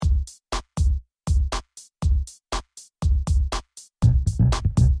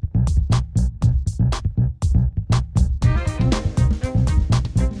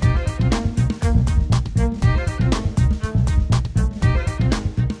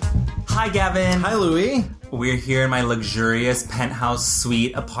Hi, Gavin. Hi, Louie. We're here in my luxurious penthouse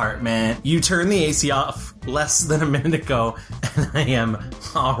suite apartment. You turned the AC off less than a minute ago, and I am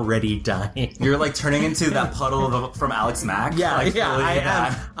already dying. You're like turning into that puddle from Alex Mack. Yeah, like,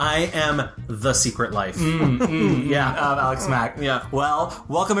 I am the secret life. Of Alex Mack. Yeah. Well,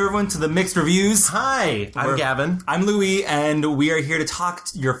 welcome everyone to the Mixed Reviews. Hi, I'm Gavin. I'm Louie, and we are here to talk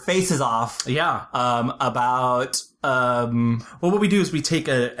your faces off. Yeah. About... well, what we do is we take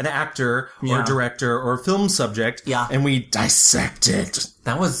an actor or director or film subject, and we dissect it.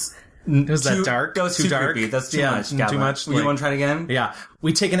 That was... Was that dark? That was too dark. Creepy. That's too much. Too much. You want to try it again? Yeah.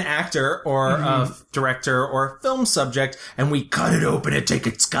 We take an actor or a director or a film subject and we cut it open and take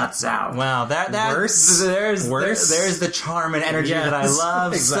its guts out. Wow, that worse. There's the charm and energy that I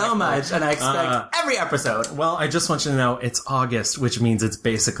love so much, and I expect every episode. Well, I just want you to know it's August, which means it's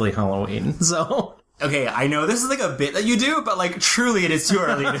basically Halloween. So. Okay, I know this is like a bit that you do, but like truly it is too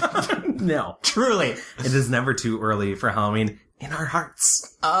early. No. Truly. It is never too early for Halloween. In our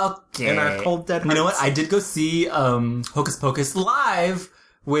hearts. Okay. In our cold, dead hearts. You know what? I did go see Hocus Pocus live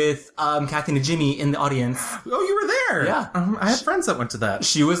with Kathy and Jimmy in the audience. Oh, you were there? Yeah. I had friends that went to that.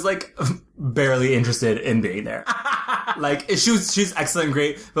 She was like barely interested in being there. Like she's excellent and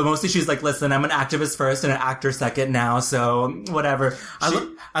great, but mostly she's like, listen, I'm an activist first and an actor second now, so whatever.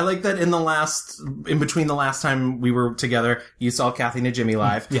 I like that in between the last time we were together, you saw Kathy and Jimmy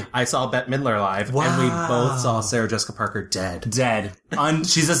live. Yeah. I saw Bette Midler live. Wow. And we both saw Sarah Jessica Parker dead.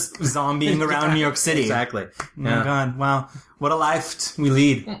 She's just zombieing around New York City. Exactly. Oh my God. Wow. What a life we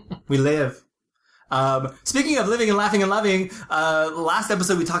lead. We live. Speaking of living and laughing and loving, last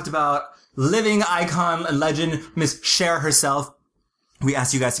episode we talked about living icon and legend, Miss Cher herself. We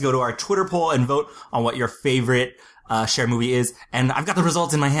asked you guys to go to our Twitter poll and vote on what your favorite Cher movie is, and I've got the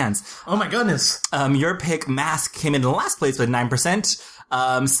results in my hands. Oh my goodness. Your pick, Mask, came in last place with 9%.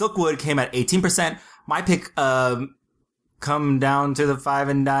 Silkwood came at 18%. My pick, Come Down to the Five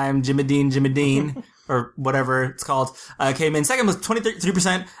and Dime, Jimmy Dean, or whatever it's called, came in second with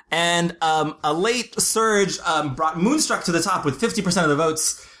 23%, and a late surge brought Moonstruck to the top with 50% of the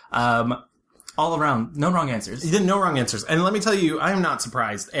votes. All around, no wrong answers. You did no wrong answers. And let me tell you, I am not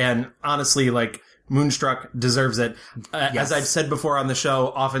surprised. And honestly, like, Moonstruck deserves it. Yes. As I've said before on the show,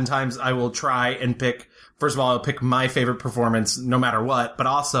 oftentimes I will try and pick, first of all, I'll pick my favorite performance no matter what, but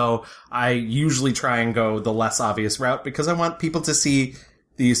also I usually try and go the less obvious route because I want people to see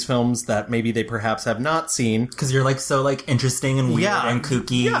these films that maybe they perhaps have not seen. Because you're like so like interesting and weird and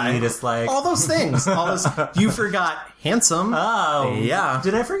kooky. Yeah. And just like all those things. You forgot handsome. Oh. Yeah.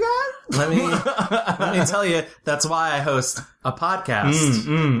 Did I forget? Let me tell you, that's why I host a podcast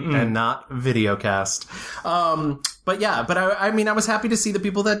and not videocast. But I mean, I was happy to see the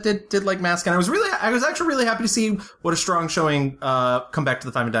people that did like Mask, and I was actually really happy to see what a strong showing, Come Back to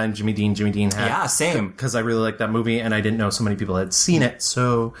the Five and Dime, Jimmy Dean had. Yeah, same. Because I really liked that movie, and I didn't know so many people had seen it,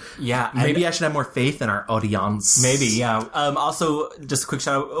 so yeah, maybe I should have more faith in our audience. Maybe, yeah. Also, just a quick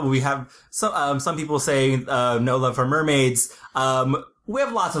shout out, we have some people saying, no love for mermaids. We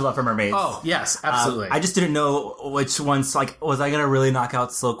have lots of love for mermaids. Oh, yes, absolutely. I just didn't know which ones, like, was I gonna really knock out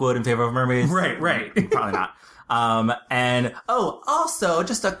Silkwood in favor of mermaids? Right. Probably not. Also,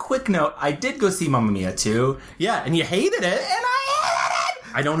 just a quick note, I did go see Mamma Mia too. Yeah, and you hated it. And I hated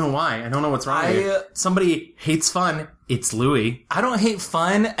it! I don't know why. I don't know what's wrong with you. Somebody hates fun. It's Louie. I don't hate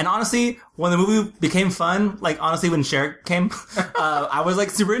fun, and honestly, when the movie became fun, like, honestly, when Cher came, I was, like,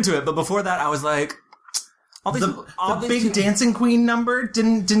 super into it, but before that, I was like, the big dancing queen number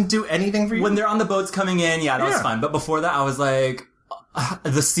didn't do anything for you? When they're on the boats coming in, that was fun. But before that, I was like,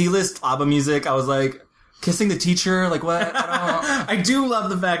 the C-list ABBA music, I was like, kissing the teacher, like what? I do love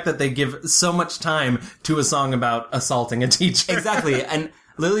the fact that they give so much time to a song about assaulting a teacher. Exactly. And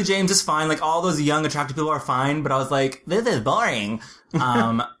Lily James is fine. Like all those young, attractive people are fine. But I was like, this is boring.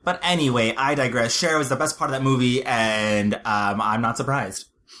 But anyway, I digress. Cher was the best part of that movie, and I'm not surprised.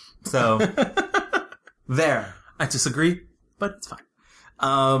 So... There. I disagree, but it's fine.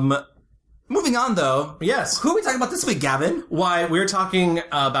 Moving on, though. Yes. Who are we talking about this week, Gavin? Why, we're talking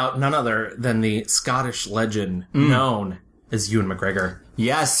about none other than the Scottish legend known as Ewan McGregor.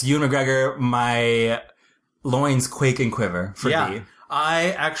 Yes, Ewan McGregor, my loins quake and quiver for thee.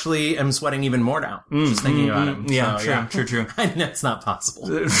 I actually am sweating even more now, just thinking about him. Yeah, so, true. That's not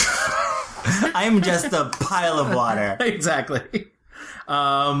possible. I'm just a pile of water. Exactly.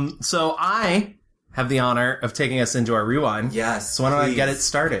 So I have the honor of taking us into our rewind. Yes. So why don't I get it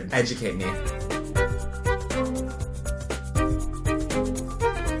started? Educate me.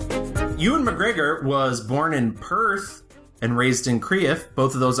 Ewan McGregor was born in Perth, and raised in Crieff.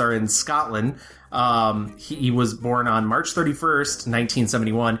 Both of those are in Scotland. He was born on March 31st,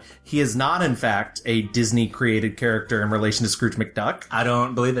 1971. He is not, in fact, a Disney-created character in relation to Scrooge McDuck. I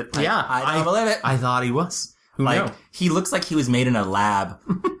don't believe it. I don't believe it. I thought he was. Who knew? He looks like he was made in a lab.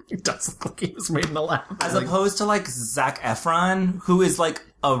 He does look like he was made in a lab. As opposed to, like, Zac Efron, who is, like,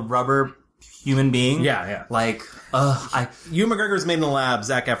 a rubber human being. Yeah. Ewan McGregor was made in a lab.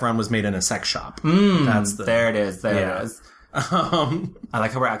 Zac Efron was made in a sex shop. There it is. It is. I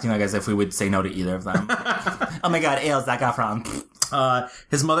like how we're acting like as if we would say no to either of them. Oh my god, Zac Efron.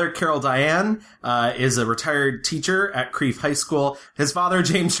 His mother, Carol Diane, is a retired teacher at Crieff High School. His father,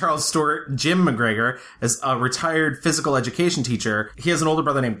 James Charles Stewart, Jim McGregor, is a retired physical education teacher. He has an older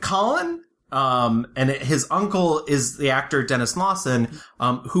brother named Colin. And his uncle is the actor Dennis Lawson,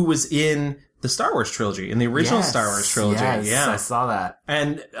 who was in the Star Wars trilogy, in the original Star Wars trilogy. Yes, I saw that.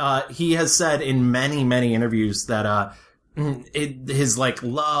 And he has said in many, many interviews that his like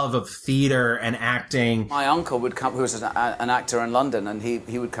love of theater and acting. My uncle would come, who was an actor in London, and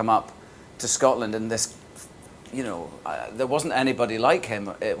he would come up to Scotland, and this, there wasn't anybody like him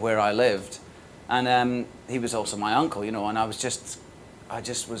where I lived, and he was also my uncle, and I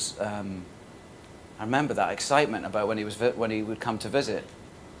remember that excitement about when he would come to visit.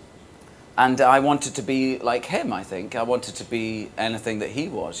 And I wanted to be like him, I think. I wanted to be anything that he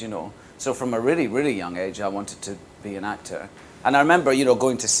was, So from a really, really young age, I wanted to be an actor. And I remember,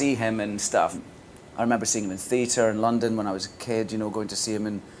 going to see him and stuff. I remember seeing him in theatre in London when I was a kid, going to see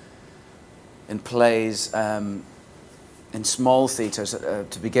him in plays, in small theatres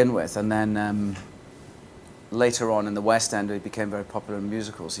to begin with. And then later on in the West End, he became very popular in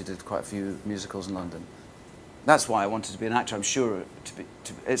musicals. He did quite a few musicals in London. That's why I wanted to be an actor, I'm sure.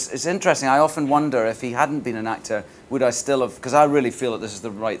 It's interesting. I often wonder if he hadn't been an actor, would I still have... Because I really feel that this is the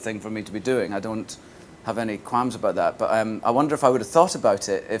right thing for me to be doing. I don't have any qualms about that. But I wonder if I would have thought about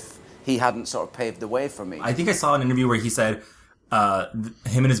it if he hadn't sort of paved the way for me. I think I saw an interview where he said him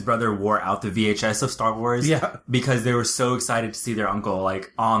and his brother wore out the VHS of Star Wars because they were so excited to see their uncle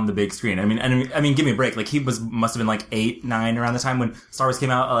like on the big screen. I mean, give me a break. Like he must have been like 8, 9 around the time when Star Wars came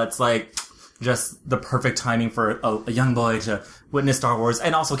out. It's like just the perfect timing for a young boy to witness Star Wars,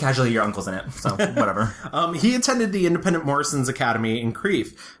 and also casually your uncle's in it, so whatever. He attended the Independent Morrison's Academy in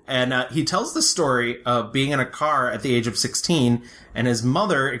Crieff, and he tells the story of being in a car at the age of 16, and his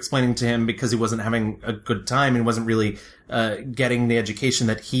mother explaining to him because he wasn't having a good time and wasn't really getting the education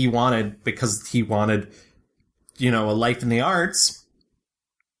that he wanted because he wanted, a life in the arts.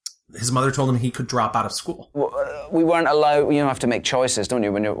 His mother told him he could drop out of school. We weren't allowed, you have to make choices, don't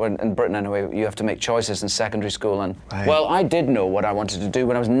you? When you're in Britain anyway, you have to make choices in secondary school. And well, I did know what I wanted to do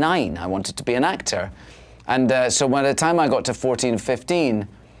when I was 9. I wanted to be an actor. And so by the time I got to 14, 15,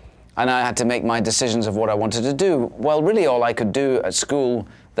 and I had to make my decisions of what I wanted to do, well, really all I could do at school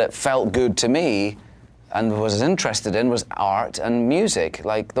that felt good to me and was interested in was art and music.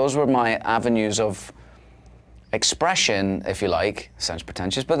 Like, those were my avenues of expression, if you like. Sounds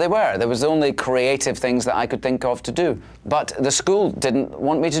pretentious, but they were. There was the only creative things that I could think of to do. But the school didn't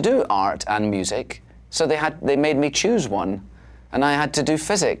want me to do art and music, so they made me choose one, and I had to do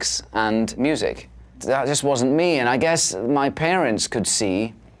physics and music. That just wasn't me, and I guess my parents could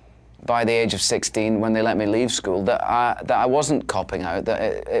see by the age of 16, when they let me leave school, that I wasn't copping out,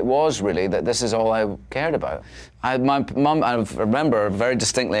 that it was really, that this is all I cared about. My mum, I remember very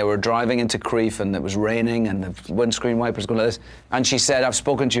distinctly, we were driving into Crieff and it was raining and the windscreen wipers going like this, and she said, "I've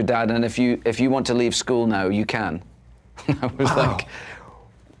spoken to your dad, and if you want to leave school now, you can." I was like,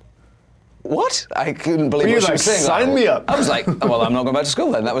 what? I couldn't believe what she was saying. Sign me up. I was like, oh, well, I'm not going back to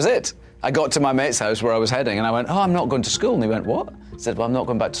school then. That was it. I got to my mate's house where I was heading, and I went, "Oh, I'm not going to school." And he went, "What?" I said, "Well, I'm not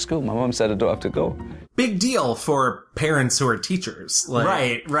going back to school. My mum said I don't have to go." Big deal for parents who are teachers.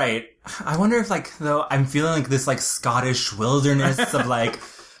 Right. I wonder if, though, I'm feeling like this, Scottish wilderness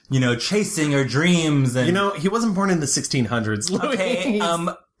of, chasing your dreams. And he wasn't born in the 1600s, Louis.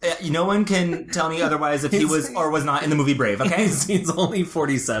 Okay, no one can tell me otherwise if he was or was not in the movie Brave, okay? He's only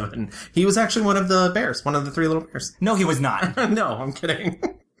 47. He was actually one of the bears, one of the 3 little bears. No, he was not. No, I'm kidding.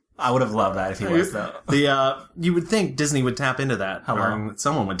 I would have loved that if he was, though. You would think Disney would tap into that. Hello. Or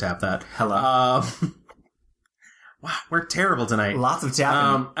someone would tap that. Hello. Wow, we're terrible tonight. Lots of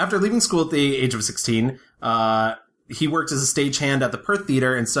tapping. After leaving school at the age of 16, he worked as a stagehand at the Perth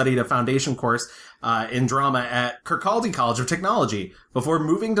Theatre and studied a foundation course in drama at Kirkcaldy College of Technology before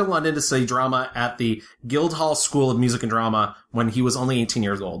moving to London to study drama at the Guildhall School of Music and Drama when he was only 18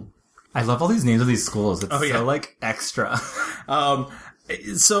 years old. I love all these names of these schools. It's so, extra.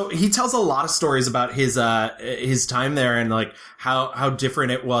 So he tells a lot of stories about his time there and like how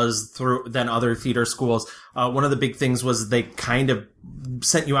different it was than other theater schools. One of the big things was they kind of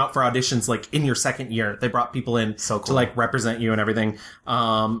sent you out for auditions like in your second year. They brought people in to like represent you and everything.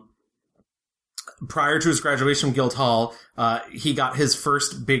 Prior to his graduation from Guildhall, he got his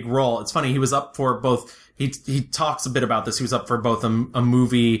first big role. It's funny, he was up for both. He talks a bit about this. He was up for both a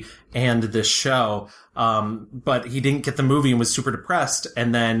movie and this show. But he didn't get the movie and was super depressed.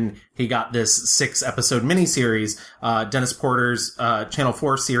 And then he got this 6-episode miniseries, Dennis Porter's, Channel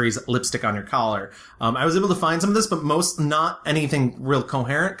 4 series, Lipstick on Your Collar. I was able to find some of this, but not anything real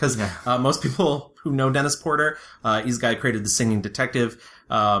coherent, because, most people who know Dennis Porter, he's the guy who created The Singing Detective.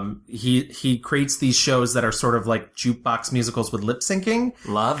 He creates these shows that are sort of like jukebox musicals with lip syncing.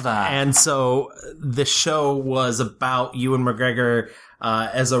 Love that. And so the show was about Ewan McGregor,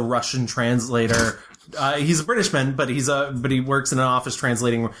 as a Russian translator. He's a British man, but he works in an office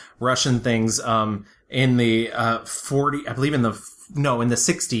translating Russian things, in the, in the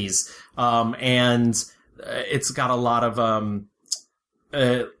 60s. And it's got a lot of,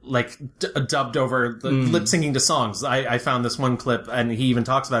 dubbed over lip syncing to songs. I found this one clip, and he even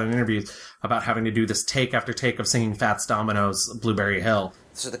talks about it in interviews about having to do this take after take of singing Fats Domino's Blueberry Hill.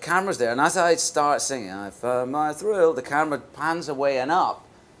 So the camera's there, and as I start singing, I found my thrill, the camera pans away and up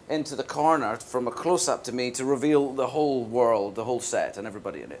into the corner from a close-up to me to reveal the whole world, the whole set, and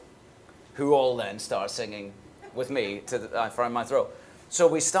everybody in it, who all then start singing with me to I found my thrill. So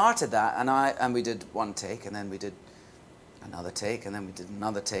we started that, and we did one take, and then we did another take, and then we did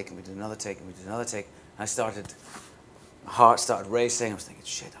another take, and we did another take, and we did another take. My heart started racing. I was thinking,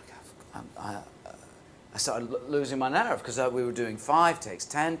 shit, I started losing my nerve, because we were doing 5 takes,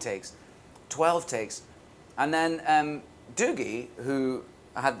 10 takes, 12 takes. And then Doogie, who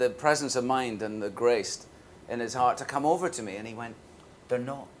had the presence of mind and the grace in his heart to come over to me, and he went, it's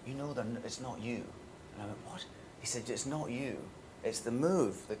not you. And I went, what? He said, it's not you. It's the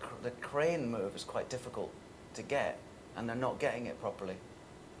move. The crane move is quite difficult to get, and they're not getting it properly.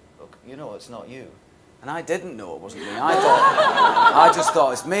 Look, it's not you. And I didn't know it wasn't me. I just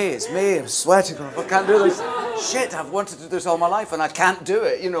thought, it's me, I'm sweating, I can't do this. Shit, I've wanted to do this all my life, and I can't do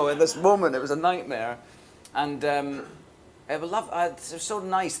it, in this moment. It was a nightmare. And it was so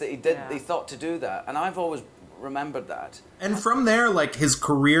nice that he thought to do that. And I've always remembered that. And from there, like, his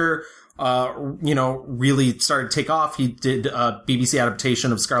career, really started to take off. He did a BBC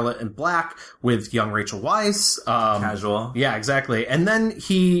adaptation of Scarlet and Black with young Rachel Weisz. Casual. Yeah, exactly. And then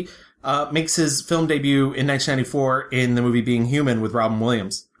he makes his film debut in 1994 in the movie Being Human with Robin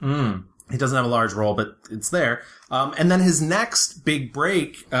Williams. He doesn't have a large role, but it's there. And then his next big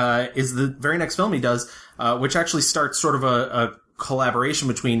break is the very next film he does, which actually starts sort of a collaboration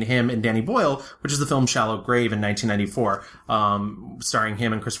between him and Danny Boyle, which is the film Shallow Grave in 1994, starring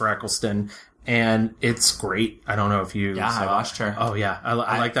him and Christopher Eccleston. And it's great. I don't know if you I watched her. Oh, yeah. I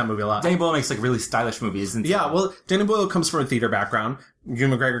like that movie a lot. Danny Boyle makes, like, really stylish movies. Yeah, well, Danny Boyle comes from a theater background.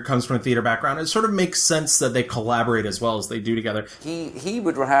 Ewan McGregor comes from a theater background. It sort of makes sense that they collaborate as well as they do together. He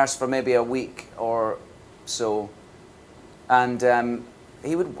would rehearse for maybe a week or so. And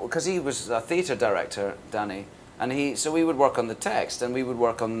he would, because he was a theater director, Danny, and so we would work on the text, and we would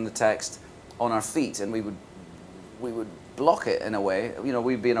work on the text on our feet, and we would block it in a way.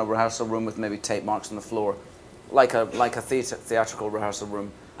 We'd be in a rehearsal room with maybe tape marks on the floor, like a theatrical rehearsal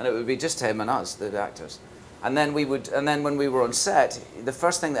room, and it would be just him and us, the actors. And then when we were on set, the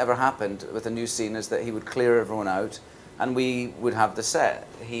first thing that ever happened with a new scene is that he would clear everyone out, and we would have the set,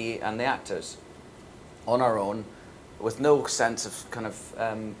 he and the actors, on our own, with no sense of kind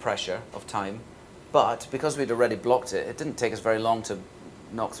of pressure of time. But because we'd already blocked it, it didn't take us very long to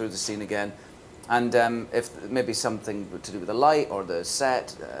knock through the scene again. And if maybe something to do with the light or the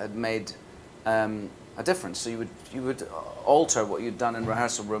set had made a difference, so you would alter what you'd done in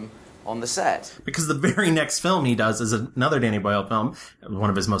rehearsal room on the set. Because the very next film he does is another Danny Boyle film, one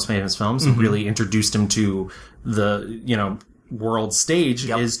of his most famous films, really introduced him to the, world stage,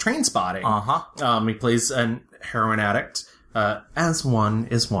 is Trainspotting. He plays an heroin addict, as one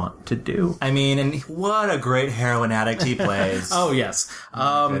is wont to do. I mean, and what a great heroin addict he plays. Oh, yes.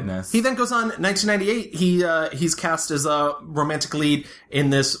 Goodness. He then goes on, 1998, he's cast as a romantic lead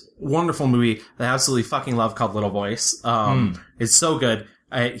in this wonderful movie that I absolutely fucking love called Little Voice. It's so good.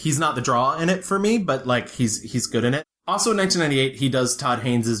 He's not the draw in it for me, but, like, he's good in it. Also in 1998, he does Todd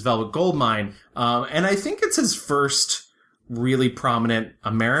Haynes' Velvet Goldmine, and I think it's his first really prominent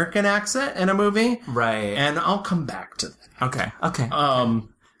American accent in a movie. Right. And I'll come back to that. Okay.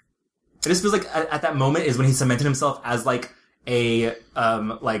 It just feels like at that moment is when he cemented himself as, like, a,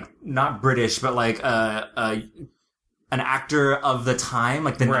 like, not British, but, like, an actor of the time,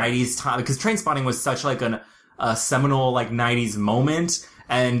 like the 90s time, because Trainspotting was such like a seminal like 90s moment.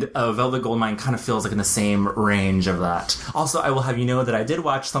 And Velvet Goldmine kind of feels like in the same range of that. Also, I will have you know that I did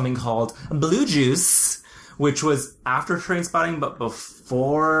watch something called Blue Juice, which was after Trainspotting, but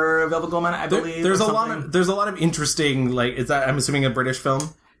before Velvet Goldmine, I believe. There's a lot of interesting, like, is that, I'm assuming, a British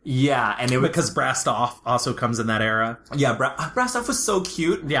film? Yeah, and because Brastoff also comes in that era. Yeah, Brastoff was so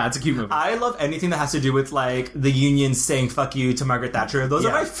cute. Yeah, it's a cute movie. I love anything that has to do with like the Union saying "fuck you" to Margaret Thatcher. Those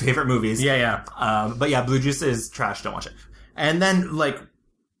are my favorite movies. Yeah. But yeah, Blue Juice is trash. Don't watch it. And then like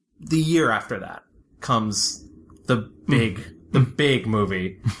the year after that comes the big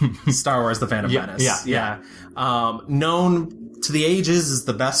movie, Star Wars: The Phantom Menace. Yeah. Known to the ages is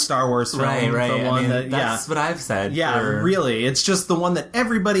the best Star Wars film. Right. The one that's what I've said. Yeah, really. It's just the one that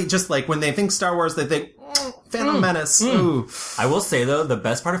everybody, just like when they think Star Wars, they think, Phantom Menace. Ooh. I will say though, the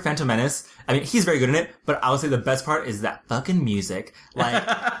best part of Phantom Menace, I mean, he's very good in it, but I will say the best part is that fucking music. Like,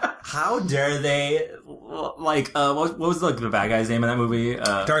 how dare they, like, what was like the bad guy's name in that movie?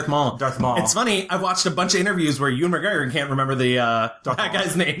 Darth Maul. It's funny, I've watched a bunch of interviews where Ewan McGregor can't remember the bad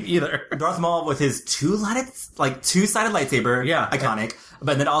guy's name either. Darth Maul with his two-sided lightsaber. Yeah. Iconic.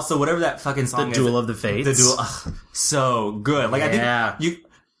 But then also whatever that fucking song is. The Duel of the Fates. The Duel, so good. Like, I think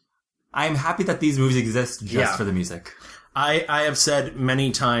I'm happy that these movies exist just for the music. I have said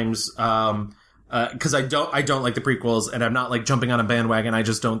many times, because I don't like the prequels, and I'm not like jumping on a bandwagon. I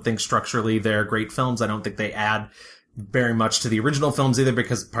just don't think structurally they're great films. I don't think they add very much to the original films either,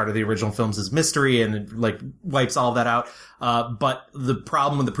 because part of the original films is mystery and it like wipes all of that out. But the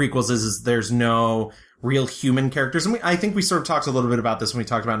problem with the prequels is there's no real human characters. And I think we sort of talked a little bit about this when we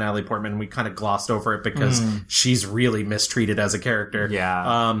talked about Natalie Portman, and we kind of glossed over it because she's really mistreated as a character.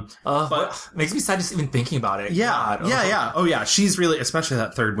 Yeah. But it makes me sad just even thinking about it. Yeah. God. Yeah. Oh yeah. She's really, especially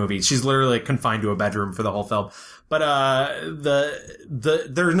that third movie, she's literally confined to a bedroom for the whole film. But,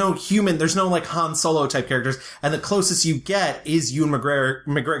 there's no human, there's no like Han Solo type characters. And the closest you get is Ewan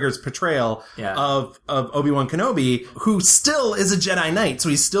McGregor's portrayal of Obi-Wan Kenobi, who still is a Jedi Knight. So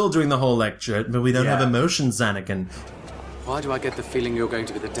he's still doing the whole like, but we don't have emotions, Anakin. Why do I get the feeling you're going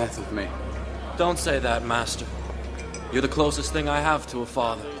to be the death of me? Don't say that, Master. You're the closest thing I have to a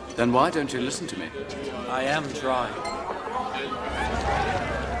father. Then why don't you listen to me? I am trying.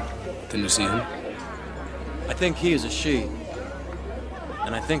 Can you see him? I think he is a she.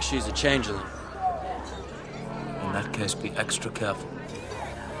 And I think she's a changeling. In that case, be extra careful.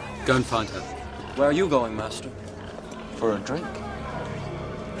 Go and find her. Where are you going, Master? For a drink.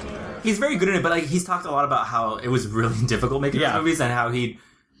 He's very good in it, but like he's talked a lot about how it was really difficult making those movies and how he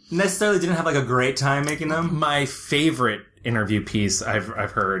necessarily didn't have like a great time making them. My favorite interview piece I've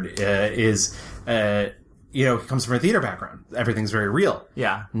heard is he comes from a theater background. Everything's very real.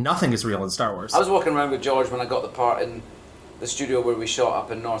 Yeah. Nothing is real in Star Wars. I was walking around with George when I got the part in the studio where we shot up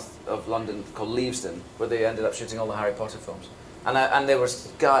in north of London called Leavesden, where they ended up shooting all the Harry Potter films. And there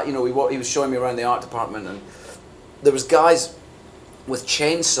was guy, he was showing me around the art department, and there was guys with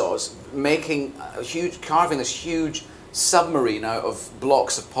chainsaws carving this huge submarine out of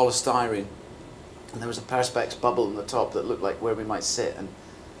blocks of polystyrene, and there was a perspex bubble on the top that looked like where we might sit.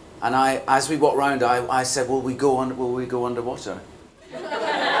 And I, as we walked round, I said, "Will we go underwater?"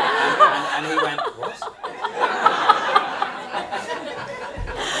 and he went, "What?"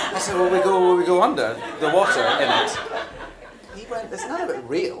 I said, "Will we go under the water in it?" He went, "There's none of it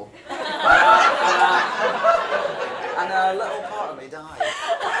real." And a little part of me died.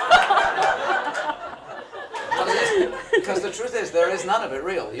 Because the truth is, there is none of it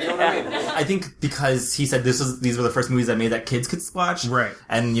real. You know what I mean? I think because he said these were the first movies that made that kids could watch. Right.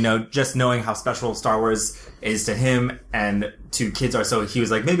 And, just knowing how special Star Wars is to him and to kids are, so he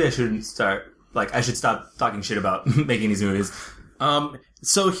was like, maybe I should stop talking shit about making these movies.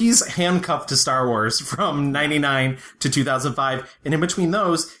 So he's handcuffed to Star Wars from 99 to 2005. And in between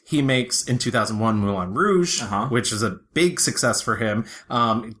those, he makes, in 2001, Moulin Rouge, which is a big success for him.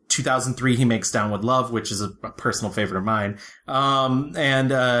 2003, he makes Down with Love, which is a personal favorite of mine.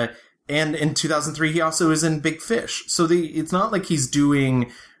 And in 2003, he also is in Big Fish. So it's not like he's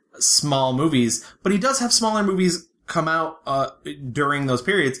doing small movies, but he does have smaller movies come out, during those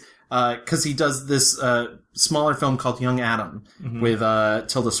periods. Cause he does this, smaller film called Young Adam with,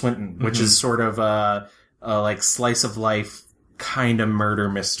 Tilda Swinton, which is sort of, like slice of life kind of murder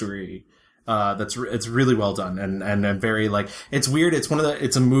mystery. It's really well done and very like, it's weird.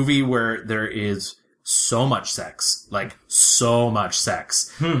 It's a movie where there is so much sex, but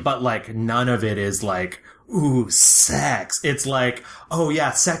like none of it is like, ooh, sex. It's like, oh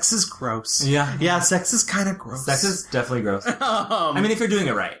yeah, sex is gross. Yeah, sex is kind of gross. Sex is definitely gross. I mean, if you're doing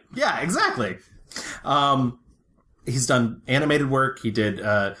it right. Yeah, exactly. He's done animated work. He did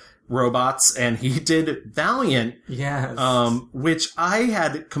Robots, and he did Valiant. Yes. Which I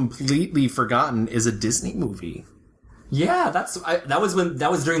had completely forgotten is a Disney movie. Yeah,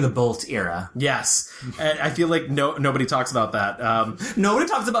 that was during the Bolt era. Yes. And I feel like nobody talks about that. Nobody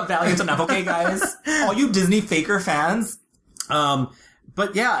talks about Valiant enough, okay, guys? All you Disney Faker fans.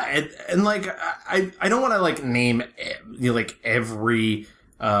 But yeah, and like, I don't want to like name, like every,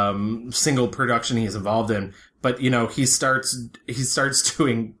 single production he's involved in, but he starts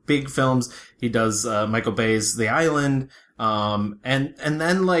doing big films. He does, Michael Bay's The Island, and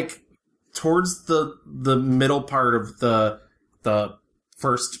then like, towards the middle part of the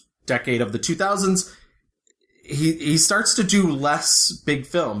first decade of the 2000s, he starts to do less big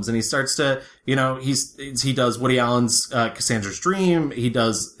films, and he starts to, he does Woody Allen's Cassandra's Dream. He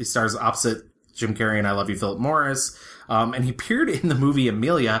stars opposite Jim Carrey and I Love You, Philip Morris. And he appeared in the movie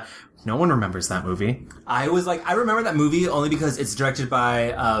Amelia. No one remembers that movie. I remember that movie only because it's directed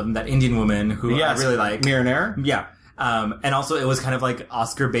by that Indian woman who I really like. Mira Nair? Yeah. And also it was kind of like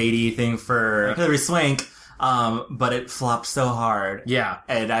Oscar Beatty thing for Hilary Swank, but it flopped so hard. Yeah.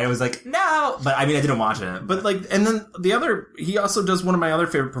 And I was like, no! But I mean, I didn't watch it. But like, and then he also does one of my other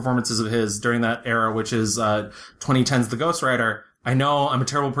favorite performances of his during that era, which is 2010's The Ghost Rider. I know I'm a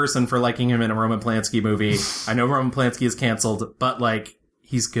terrible person for liking him in a Roman Polanski movie. I know Roman Polanski is canceled, but like,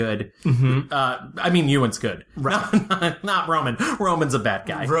 he's good. Mm-hmm. I mean, Ewan's good. Right. Not Roman. Roman's a bad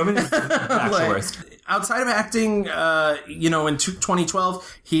guy. Roman is actually worst. Outside of acting, in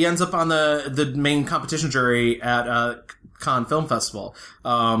 2012, he ends up on the main competition jury at Cannes Film Festival.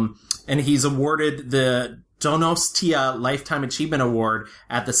 And he's awarded the Donostia Lifetime Achievement Award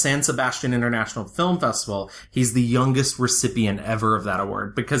at the San Sebastian International Film Festival. He's the youngest recipient ever of that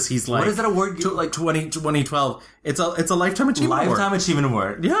award because he's like... What is that award? 2012. It's a Lifetime Achievement Award. Lifetime Achievement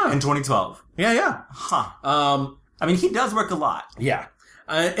Award. Yeah. In 2012. Yeah. Huh. I mean, he does work a lot. Yeah.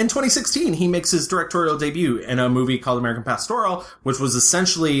 In 2016, he makes his directorial debut in a movie called American Pastoral, which was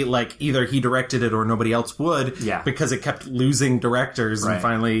essentially like either he directed it or nobody else would, because it kept losing directors, and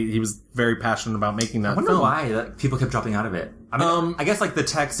finally he was very passionate about making that film. I wonder why people kept dropping out of it. I mean, I guess like the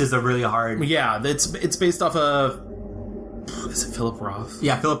text is a really hard... Yeah, it's based off of... Is it Philip Roth?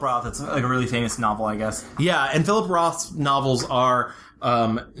 Yeah, Philip Roth. It's like a really famous novel, I guess. Yeah, and Philip Roth's novels are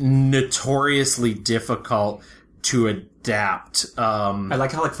notoriously difficult to adapt. I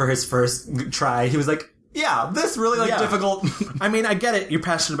like how, like, for his first try, he was like, yeah, this really, difficult. I mean, I get it. You're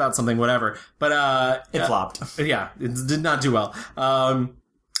passionate about something, whatever. But, it flopped. Yeah, it did not do well.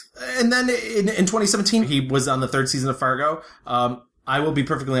 And then in 2017, he was on the third season of Fargo. I will be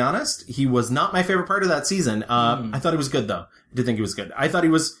perfectly honest. He was not my favorite part of that season. I thought he was good, though. I did think he was good. I thought he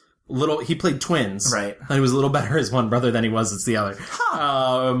was he played twins. Right. I thought he was a little better as one brother than he was as the other.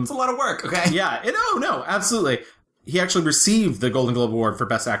 It's a lot of work, okay? Yeah. No, absolutely. He actually received the Golden Globe Award for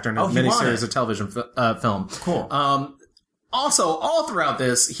Best Actor in a miniseries of television film. Cool. Also, all throughout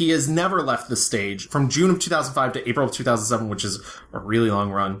this, he has never left the stage. From June of 2005 to April of 2007, which is a really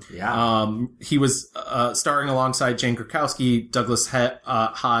long run. Yeah. He was starring alongside Jane Krakowski, Douglas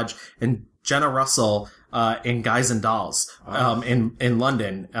Hodge, and Jenna Russell in Guys and Dolls in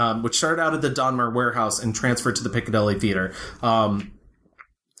London, which started out at the Donmar Warehouse and transferred to the Piccadilly Theatre.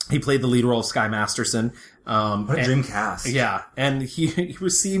 He played the lead role of Sky Masterson. What a dream cast. Yeah, and he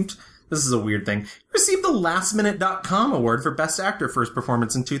received... This is a weird thing. He received the LastMinute.com Award for Best Actor for his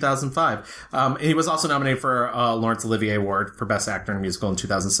performance in 2005. He was also nominated for a Laurence Olivier Award for Best Actor in a Musical in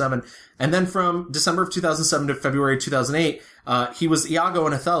 2007. And then from December of 2007 to February 2008, he was Iago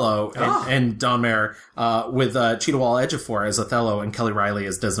in Othello and Donmar with Chiwetel Ejiofor as Othello and Kelly Riley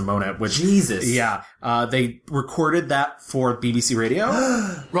as Desdemona. Which, Jesus. Yeah. They recorded that for BBC Radio.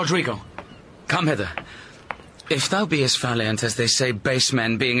 Rodrigo, come hither. If thou be as valiant as they say base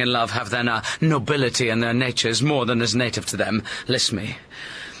men being in love have their nobility and their natures more than is native to them, list me.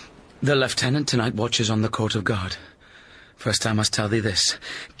 The lieutenant tonight watches on the court of guard. First I must tell thee this.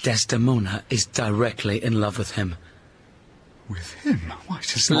 Desdemona is directly in love with him. With him? Why,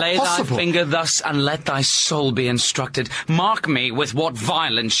 it is not Lay possible. thy finger thus, and let thy soul be instructed. Mark me with what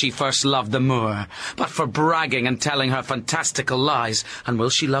violence she first loved the Moor, but for bragging and telling her fantastical lies, and will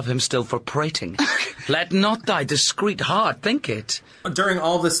she love him still for prating? Let not thy discreet heart think it. During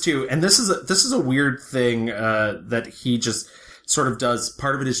all this too, and this is a weird thing that he just sort of does.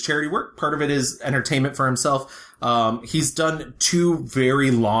 Part of it is charity work, part of it is entertainment for himself. He's done 2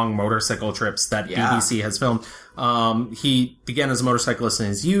 very long motorcycle trips that BBC has filmed. He began as a motorcyclist in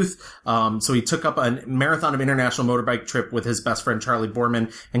his youth, so he took up a marathon of international motorbike trip with his best friend Charlie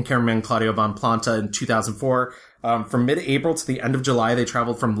Borman and cameraman Claudio Von Planta in 2004. From mid-April to the end of July, they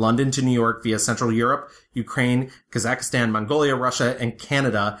traveled from London to New York via Central Europe, Ukraine, Kazakhstan, Mongolia, Russia, and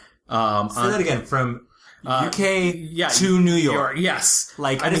Canada. Say that again. From UK to New York. Yes.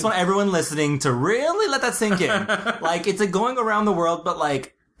 Like, I just want everyone listening to really let that sink in. Like, it's like going around the world, but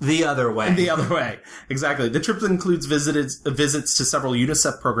like, the other way. The other way. Exactly. The trip includes visits to several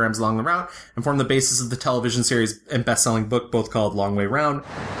UNICEF programs along the route and form the basis of the television series and best-selling book, both called Long Way Round.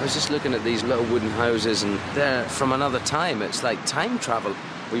 I was just looking at these little wooden houses, and they're from another time. It's like time travel.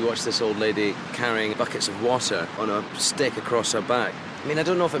 We watched this old lady carrying buckets of water on a stick across her back. I mean, I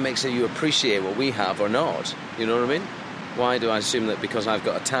don't know if it makes you appreciate what we have or not. You know what I mean? Why do I assume that because I've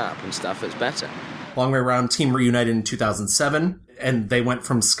got a tap and stuff, it's better? Long Way Round team reunited in 2007, and they went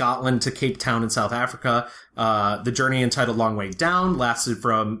from Scotland to Cape Town in South Africa. The journey, entitled Long Way Down, lasted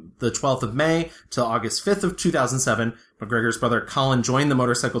from the 12th of May to August 5th of 2007. McGregor's brother Colin joined the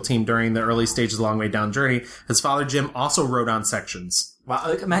motorcycle team during the early stages of the Long Way Down journey. His father Jim also rode on sections. Wow,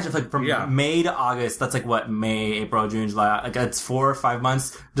 like, imagine like from May to August, that's like what, May, April, June, July, like that's 4 or 5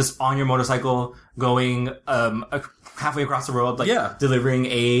 months just on your motorcycle going halfway across the world, like delivering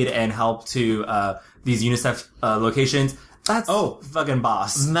aid and help to these UNICEF locations. That's fucking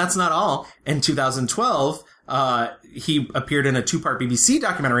boss. And that's not all. In 2012, he appeared in a 2-part BBC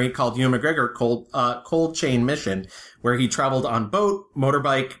documentary called Ewan McGregor Cold Chain Mission, where he traveled on boat,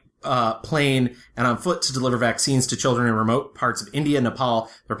 motorbike, plane, and on foot to deliver vaccines to children in remote parts of India, Nepal,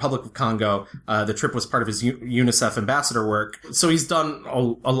 the Republic of Congo. The trip was part of his UNICEF ambassador work. So he's done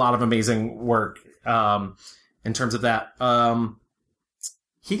a lot of amazing work in terms of that.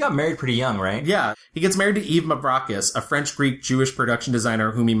 He got married pretty young, right? Yeah. He gets married to Eve Mavrakis, a French-Greek-Jewish production designer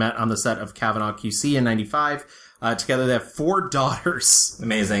whom he met on the set of Kavanaugh QC in 95. Together they have 4 daughters.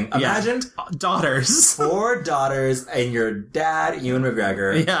 Amazing. Imagine daughters. 4 daughters and your dad, Ewan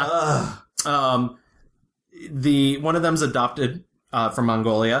McGregor. Yeah. One of them's adopted from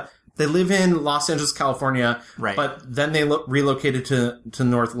Mongolia. They live in Los Angeles, California. Right. But then they relocated to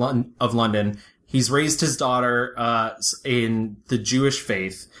north of London. He's raised his daughter in the Jewish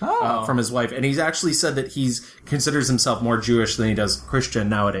faith from his wife, and he's actually said that he's considers himself more Jewish than he does Christian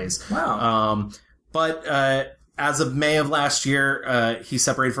nowadays. Wow. But as of May of last year, he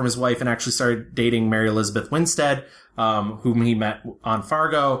separated from his wife and actually started dating Mary Elizabeth Winstead, whom he met on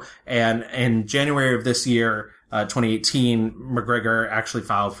Fargo. And in January of this year, 2018, McGregor actually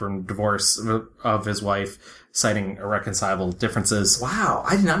filed for divorce of his wife, citing irreconcilable differences. Wow,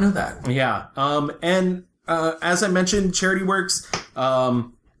 I did not know that. Yeah. As I mentioned, charity works. The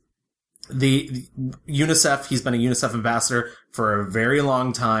UNICEF, he's been a UNICEF ambassador for a very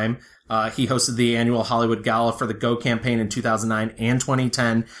long time. He hosted the annual Hollywood Gala for the Go campaign in 2009 and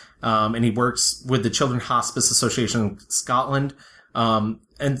 2010. And he works with the Children's Hospice Association of Scotland. And,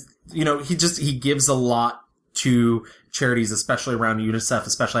 you know, he gives a lot to charities, especially around UNICEF,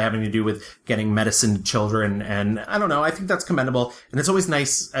 especially having to do with getting medicine to children. And I don't know, I think that's commendable. And it's always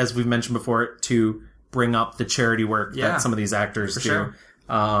nice, as we've mentioned before, to bring up the charity work that some of these actors do. Sure.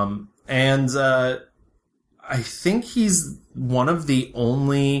 I think he's one of the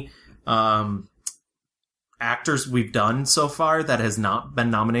only actors we've done so far that has not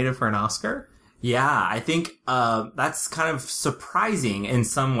been nominated for an Oscar. Yeah, I think that's kind of surprising in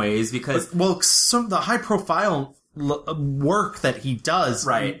some ways because... some of the high-profile work that he does...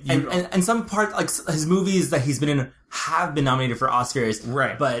 Right. And some part, like, his movies that he's been in have been nominated for Oscars.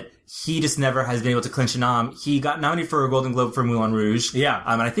 Right. But he just never has been able to clinch a nom. He got nominated for a Golden Globe for Moulin Rouge. Yeah.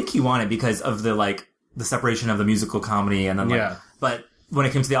 And I think he won it because of the separation of the musical comedy and then, But when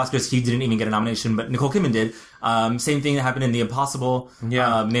it came to the Oscars, he didn't even get a nomination, but Nicole Kidman did. Same thing that happened in The Impossible.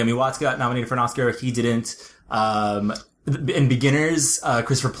 Yeah. Naomi Watts got nominated for an Oscar. He didn't. In Beginners,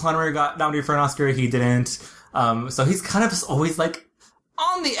 Christopher Plummer got nominated for an Oscar. He didn't. So he's kind of always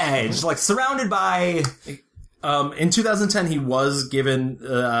on the edge, surrounded by... In 2010, he was given,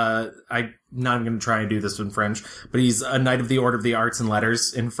 I'm not going to try and do this in French, but he's a Knight of the Order of the Arts and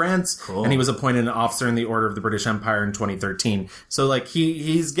Letters in France. Cool. And he was appointed an officer in the Order of the British Empire in 2013. So,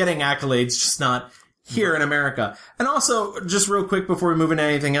 he's getting accolades, just not here in America. And also, just real quick before we move into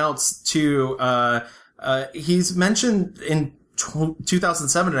anything else, he's mentioned in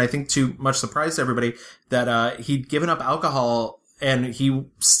 2007, and I think to much surprise to everybody, that he'd given up alcohol. And he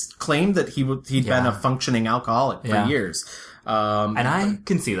claimed that he'd been a functioning alcoholic for years. And I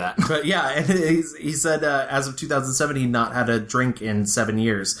can see that. But and he said as of 2007, he'd not had a drink in 7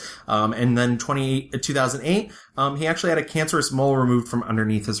 years. And then 2008, he actually had a cancerous mole removed from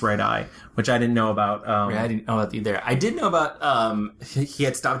underneath his right eye, which I didn't know about. I didn't know that either. I did know about he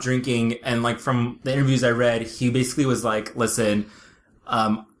had stopped drinking, and from the interviews I read, he basically was like, listen,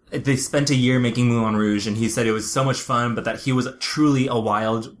 they spent a year making Moulin Rouge, and he said it was so much fun, but that he was truly a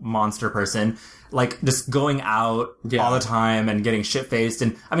wild monster person. Like, just going out all the time and getting shit-faced.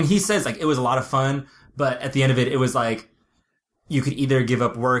 And, I mean, he says, like, it was a lot of fun, but at the end of it was like, you could either give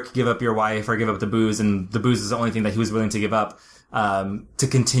up work, give up your wife, or give up the booze, and the booze is the only thing that he was willing to give up, to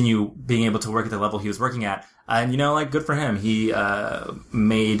continue being able to work at the level he was working at. And, like, good for him. He,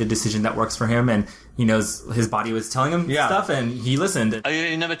 made a decision that works for him, and he knows his body was telling him stuff, and he listened. Are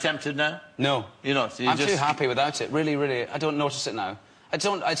you never tempted now? No. You're not? I'm too happy without it. Really, really. I don't notice it now. It's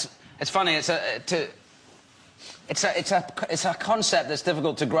funny, it's a concept that's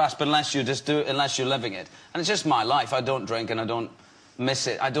difficult to grasp unless you're living it. And it's just my life. I don't drink and I don't miss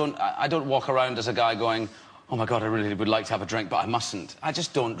it. I don't walk around as a guy going, oh my God, I really would like to have a drink, but I mustn't. I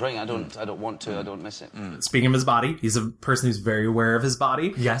just don't drink. I don't want to. I don't miss it. Speaking of his body, he's a person who's very aware of his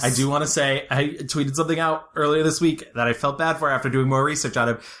body. Yes. I do want to say, I tweeted something out earlier this week that I felt bad for after doing more research on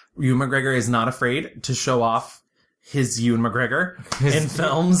him. Ewan McGregor is not afraid to show off his Ewan McGregor in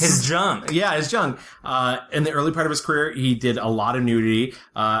films. His junk. Yeah, his junk. In the early part of his career, he did a lot of nudity.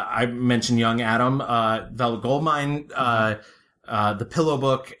 I mentioned Young Adam, Velvet Goldmine, The Pillow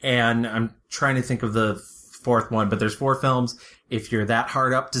Book, and I'm trying to think of the fourth one, but there's 4 films. If you're that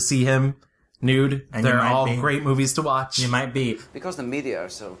hard up to see him nude, and they're all great movies to watch. You might be. Because the media are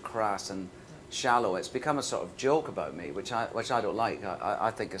so crass and shallow, it's become a sort of joke about me, which I don't like. I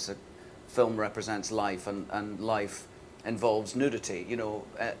think it's a film represents life, and life involves nudity,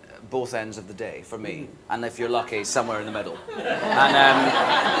 at both ends of the day for me. And if you're lucky, somewhere in the middle.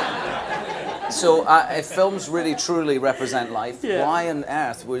 And so if films really truly represent life, why on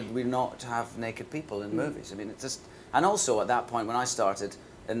earth would we not have naked people in movies? I mean, it's just... And also at that point when I started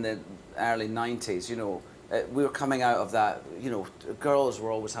in the early 90s, we were coming out of that, girls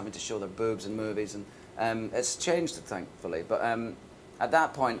were always having to show their boobs in movies, and it's changed, thankfully. But at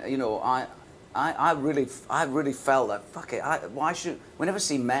that point, I really felt that, fuck it, why should... We never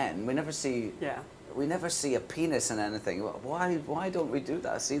see men, we never see... Yeah. We never see a penis in anything. Why don't we do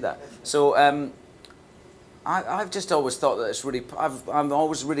that? See that? So I've just always thought that it's really... I'm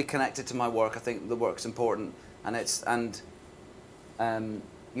always really connected to my work. I think the work's important, and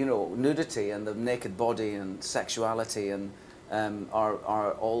nudity and the naked body and sexuality and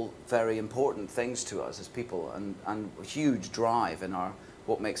are all very important things to us as people, and a huge drive in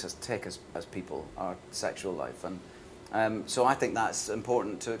what makes us tick as people, our sexual life. And so I think that's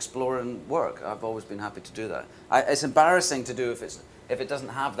important to explore in work. I've always been happy to do that. It's embarrassing to do if it doesn't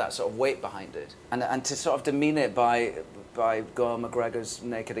have that sort of weight behind it. And to sort of demean it by Ewan McGregor's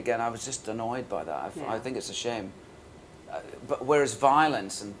naked again, I was just annoyed by that. I think it's a shame. But whereas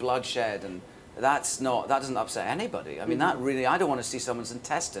violence and bloodshed, and that doesn't upset anybody. I mean, that really, I don't want to see someone's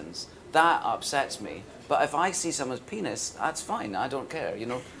intestines. That upsets me. But if I see someone's penis, that's fine. I don't care,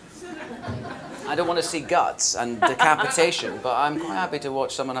 I don't want to see guts and decapitation, but I'm quite happy to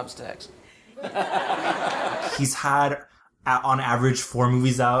watch someone have sex. He's had, on average, 4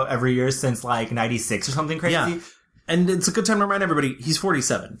 movies out every year since, 96 or something crazy. Yeah. And it's a good time to remind everybody, he's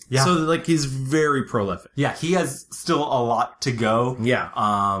 47. Yeah. So, he's very prolific. Yeah, he has still a lot to go. Yeah.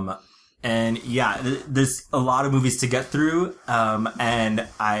 And there's a lot of movies to get through. And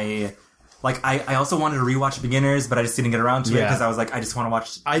I also wanted to rewatch Beginners, but I just didn't get around to it because I was like, I just want to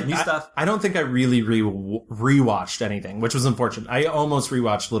watch new stuff. I don't think I really rewatched anything, which was unfortunate. I almost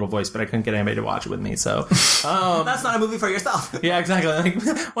rewatched Little Voice, but I couldn't get anybody to watch it with me. So that's not a movie for yourself. Yeah, exactly.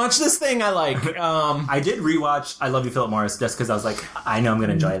 Watch this thing I like. I did rewatch I Love You, Philip Morris, just because I was like, I know I'm going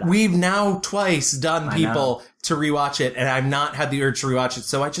to enjoy that. We've now twice done people to rewatch it, and I've not had the urge to rewatch it,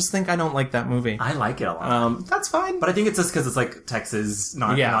 so I just think I don't like that movie. I like it a lot. That's fine. But I think it's just because it's Texas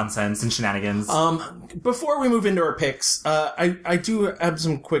nonsense and shenanigans. Before we move into our picks, I do have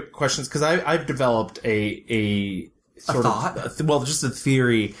some quick questions, because I've developed a sort of just a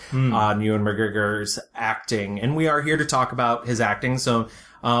theory on Ewan McGregor's acting, and we are here to talk about his acting. So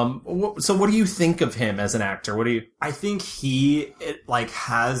what do you think of him as an actor? I think he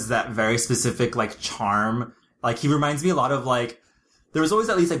has that very specific charm. He reminds me a lot of there was always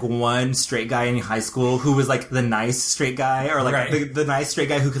at least one straight guy in high school who was the nice straight guy, or the nice straight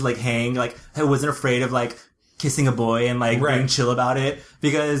guy who could hang, who wasn't afraid of kissing a boy and being chill about it,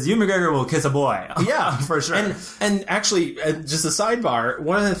 because Ewan McGregor will kiss a boy. Yeah, for sure. And actually, just a sidebar,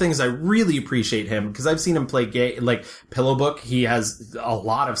 one of the things I really appreciate him, because I've seen him play gay, Pillow Book, he has a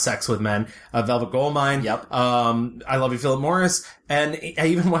lot of sex with men, Velvet Goldmine, I Love You, Philip Morris, and I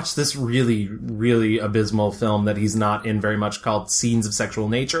even watched this really, really abysmal film that he's not in very much called Scenes of Sexual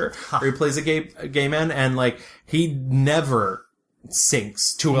Nature, where he plays a gay man, and he never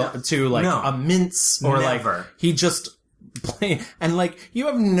sinks to a mince, or never. He just playing, and like you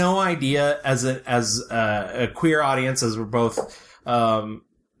have no idea as a queer audience, as we're both,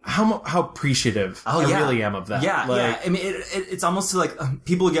 how appreciative I really am of that. Yeah, yeah. I mean, it's almost like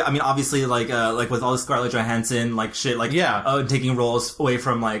people get. I mean, obviously, like with all the Scarlett Johansson like shit, like taking roles away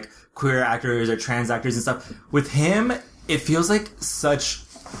from like queer actors or trans actors and stuff. With him, it feels like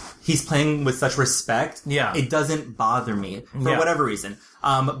he's playing with such respect. Yeah, it doesn't bother me for whatever reason.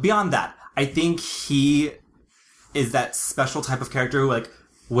 Beyond that, I think he is that special type of character who, like,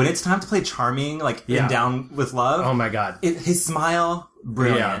 when it's time to play charming, like in Down with Love. Oh my god, his smile.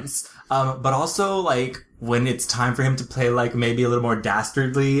 Brilliance. But also, like, when it's time for him to play, like, maybe a little more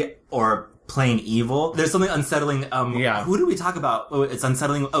dastardly or plain evil, there's something unsettling. Who do we talk about? Oh, it's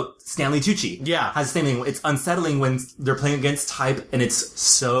unsettling. Oh, Stanley Tucci. Yeah. Has the same thing. It's unsettling when they're playing against type, and it's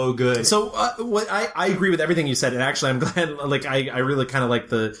so good. So, what I agree with everything you said, and actually I'm glad, like, I really kind of like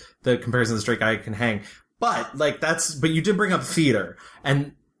the comparison the straight guy can hang. But, like, but you did bring up theater,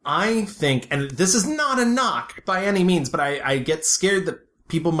 and I think, and this is not a knock by any means, but I get scared that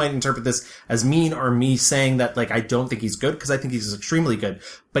people might interpret this as mean or me saying that, like, I don't think he's good, because I think he's extremely good.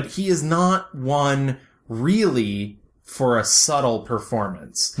 But he is not one really for a subtle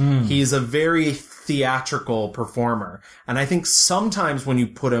performance. He's a very theatrical performer. And I think sometimes when you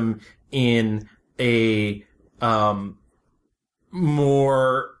put him in a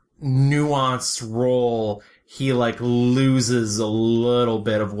more nuanced role, he, like, loses a little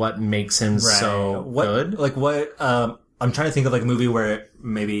bit of what makes him so good. Like, what, I'm trying to think of, like, a movie where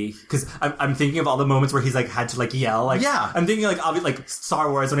maybe, cause I'm thinking of all the moments where he's, like, had to, like, yell. Like, I'm thinking, like, obviously, like,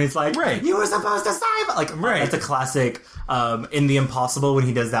 Star Wars when he's like, you were supposed to save, like, that's a classic, in The Impossible when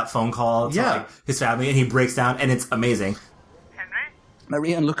he does that phone call to, like, his family and he breaks down and it's amazing. Henry?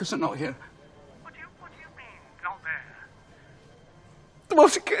 Maria and Lucas are not here. What do you mean, not there? The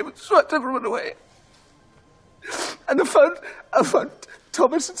water came and swept everyone away. And I found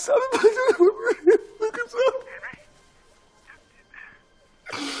Thomas and Sam and Lucas up.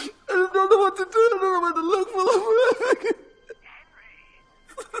 I don't know what to do. I don't know where to look for them.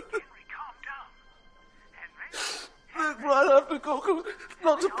 Henry, calm down. Henry? Look, I have to go because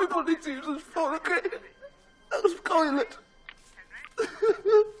lots of people need to use this phone, okay? That's the toilet.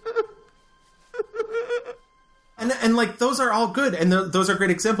 And like, those are all good, and those are great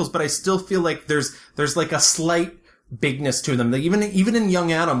examples, but I still feel like there's like a slight bigness to them. Like, even in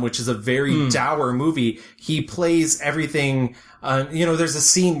Young Adam, which is a very dour movie, he plays everything, there's a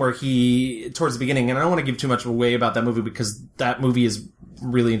scene where towards the beginning, and I don't want to give too much away about that movie because that movie is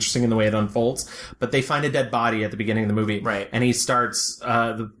really interesting in the way it unfolds, but they find a dead body at the beginning of the movie. Right. And he starts,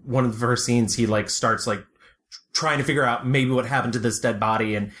 one of the first scenes, he, like, starts, like, trying to figure out maybe what happened to this dead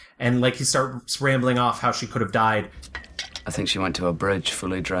body, and like, he starts rambling off how she could have died. I think she went to a bridge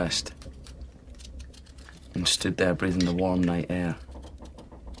fully dressed and stood there breathing the warm night air.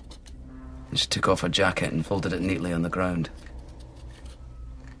 And she took off her jacket and folded it neatly on the ground.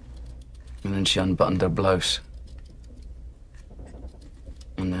 And then she unbuttoned her blouse.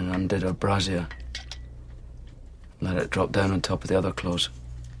 And then undid her brassiere. Let it drop down on top of the other clothes.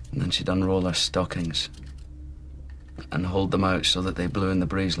 And then she'd unroll her stockings and hold them out so that they blew in the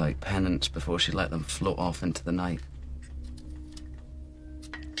breeze like pennants before she let them float off into the night.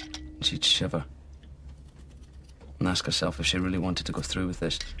 And she'd shiver and ask herself if she really wanted to go through with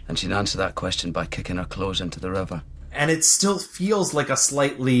this, and she'd answer that question by kicking her clothes into the river. And it still feels like a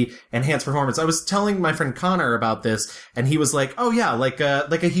slightly enhanced performance. I was telling my friend Connor about this, and he was like, oh yeah, like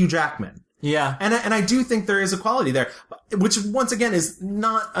a Hugh Jackman. Yeah. And I do think there is a quality there, which once again is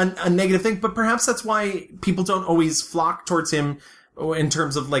not a negative thing, but perhaps that's why people don't always flock towards him in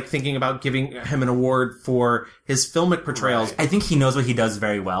terms of, like, thinking about giving him an award for his filmic portrayals. Right. I think he knows what he does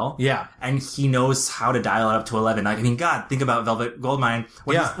very well. Yeah. And he knows how to dial it up to 11. Like, I mean, God, think about Velvet Goldmine.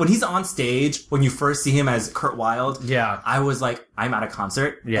 When he's on stage, when you first see him as Kurt Wilde, I was like, I'm at a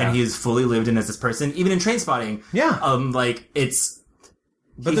concert. Yeah. And he's fully lived in as this person. Even in Trainspotting. Yeah.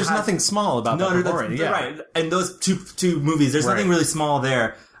 But there's nothing small about that performance. Yeah. Right. And those two movies, there's nothing really small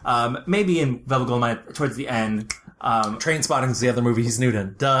there. Maybe in Velvet Goldmine towards the end. Trainspotting is the other movie he's nude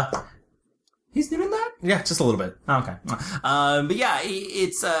in. Duh. He's nude in that? Yeah, just a little bit. Okay. But yeah,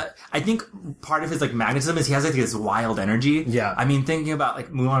 it's, I think part of his, like, magnetism is he has, like, this wild energy. Yeah. I mean, thinking about,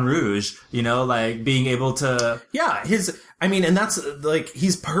 like, Moulin Rouge, like, being able to... Yeah, and that's, like,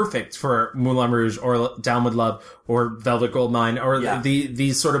 he's perfect for Moulin Rouge or Down with Love or Velvet Goldmine or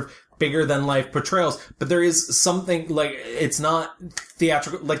these sort of bigger than life portrayals. But there is something, like, it's not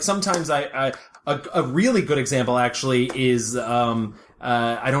theatrical. Like, sometimes a really good example actually is,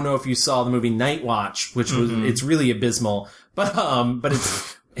 I don't know if you saw the movie Night Watch, which was, it's really abysmal, but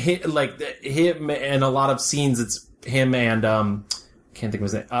it's, like, him in a lot of scenes, him and can't think of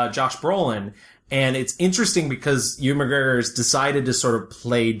his name, Josh Brolin. And it's interesting because Ewan McGregor has decided to sort of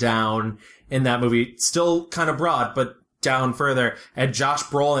play down in that movie, still kind of broad, but down further. And Josh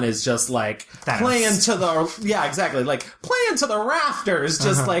Brolin is just like playing to the rafters,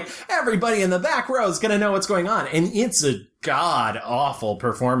 just like everybody in the back row is going to know what's going on. And it's a god awful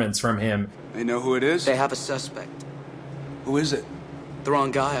performance from him. They know who it is? They have a suspect. Who is it? The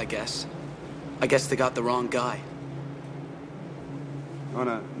wrong guy, I guess. I guess they got the wrong guy. I want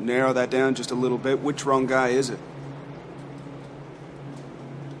to narrow that down just a little bit. Which wrong guy is it?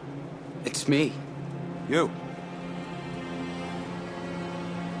 It's me. You.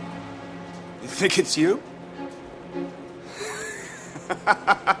 You think it's you?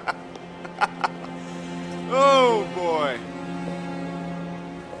 Oh, boy.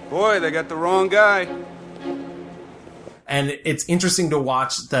 Boy, they got the wrong guy. And it's interesting to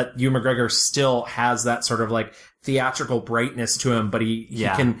watch that Ewan McGregor still has that sort of like theatrical brightness to him, but he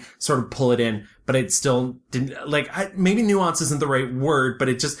can sort of pull it in. But it still didn't, maybe nuance isn't the right word, but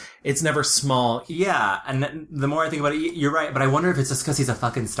it's never small. Yeah, and the more I think about it, you're right, but I wonder if it's just because he's a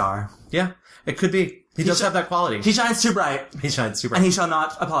fucking star. Yeah, it could be. He does have that quality. He shines too bright. And he shall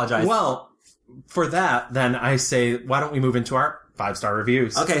not apologize. Well, for that, then I say, why don't we move into our 5-star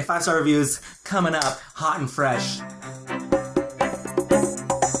reviews? Okay, 5-star reviews coming up, hot and fresh.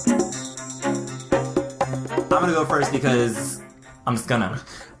 I'm gonna go first because I'm just gonna.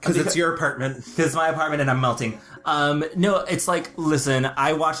 Because it's your apartment. Because it's my apartment and I'm melting. No, it's like, listen,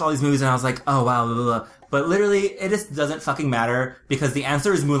 I watched all these movies and I was like, oh wow, blah, blah, blah. But literally, it just doesn't fucking matter because the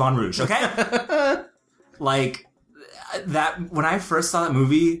answer is Moulin Rouge, okay? Like, that, when I first saw that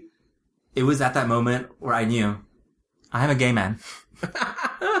movie, it was at that moment where I knew, I am a gay man.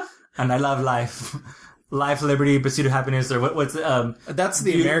 And I love life. Life, liberty, pursuit of happiness, or what's that's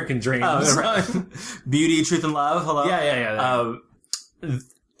the American dream. Oh, right. Beauty, truth, and love. Hello. Yeah.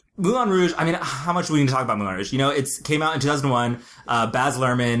 Moulin Rouge. I mean, how much do we need to talk about Moulin Rouge? You know, it came out in 2001. Baz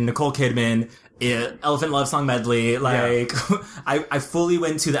Luhrmann, Nicole Kidman, Elephant Love Song medley. Like, I fully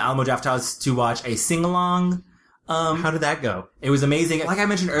went to the Alamo Drafthouse to watch a sing along. How did that go? It was amazing. Like I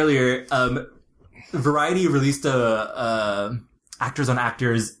mentioned earlier, Variety released a actors on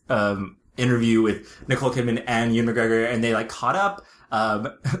actors interview with Nicole Kidman and Ewan McGregor, and they like caught up.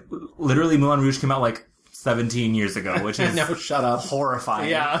 Literally, Moulin Rouge came out like 17 years ago, which is no, shut up, horrifying.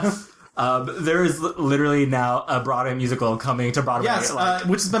 Yeah. There is literally now a Broadway musical coming to Broadway. Yes,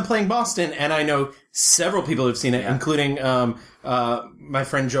 which has been playing Boston, and I know several people who've seen it, including my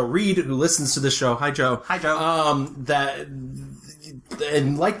friend Joe Reed, who listens to this show. Hi, Joe. Hi, Joe.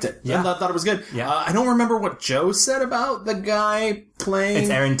 And liked it. Yeah. Thought it was good. Yeah. I don't remember what Joe said about the guy playing. It's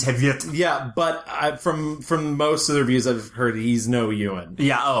Aaron Tveit. Yeah, but from most of the reviews I've heard, he's no Ewan.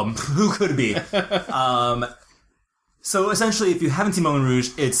 Yeah, who could be? So essentially, if you haven't seen Moulin Rouge,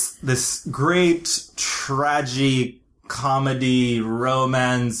 it's this great tragic comedy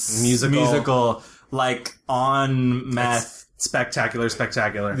romance musical like on meth. It's spectacular.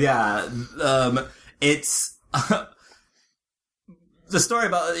 Yeah. It's the story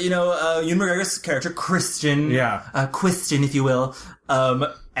about, Ewan McGregor's character, Christian. Yeah. Christian, if you will.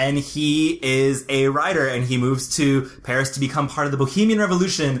 And he is a writer, and he moves to Paris to become part of the Bohemian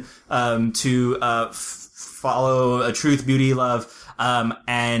Revolution, to follow truth, beauty, love.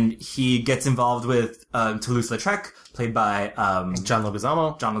 And he gets involved with Toulouse-Lautrec, played by John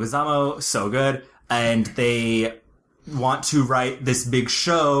Leguizamo, so good. And they want to write this big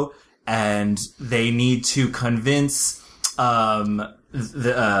show, and they need to convince Harold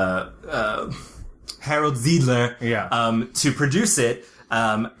Ziedler to produce it.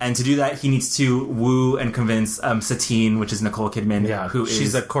 And to do that, he needs to woo and convince Satine, which is Nicole Kidman,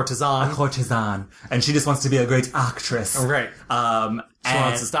 she's a courtesan. And she just wants to be a great actress. Right. She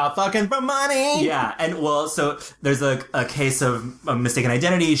wants to stop fucking for money. Yeah, and so there's a case of mistaken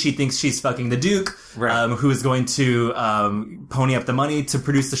identity. She thinks she's fucking the Duke, who is going to pony up the money to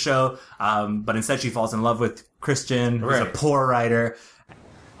produce the show. But instead she falls in love with Christian, who's a poor writer.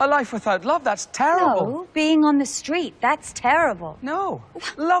 A life without love, that's terrible. No, being on the street, that's terrible. No,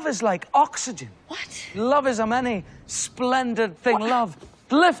 love is like oxygen. What? Love is a many splendid thing. What? Love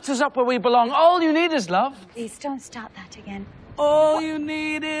lifts us up where we belong. All you need is love. Please don't start that again. All you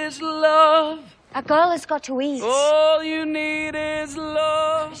need is love. A girl has got to eat. All you need is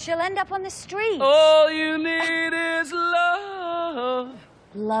love. She'll end up on the street. All you need is love.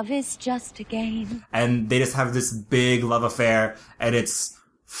 Love is just a game. And they just have this big love affair, and it's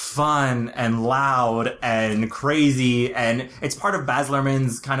fun and loud and crazy, and it's part of Baz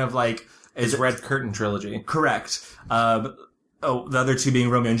Luhrmann's kind of like his Red Curtain trilogy. Correct. the other two being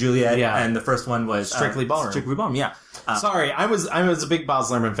Romeo and Juliet, and the first one was Strictly Ballroom. Strictly Ballroom, yeah. Sorry, I was a big Baz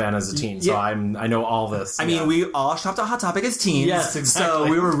Luhrmann fan as a teen, so I know all this. I mean, we all shopped at Hot Topic as teens, yes, exactly.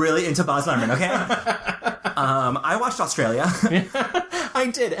 So we were really into Baz Luhrmann. Okay, I watched Australia. I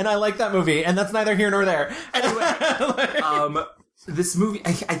did, and I like that movie, and that's neither here nor there. Anyway, this movie,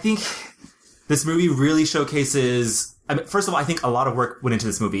 I think, this movie really showcases. I mean, first of all, I think a lot of work went into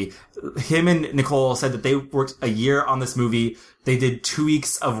this movie. Him and Nicole said that they worked a year on this movie. They did 2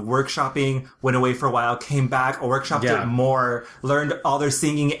 weeks of workshopping, went away for a while, came back, workshopped it more, learned all their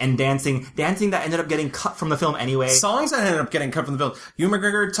singing and dancing that ended up getting cut from the film anyway. Songs that ended up getting cut from the film. Ewan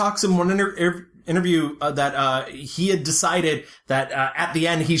McGregor talks in one interview that he had decided that at the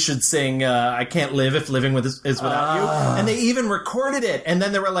end he should sing I Can't Live If Living is Without You. And they even recorded it. And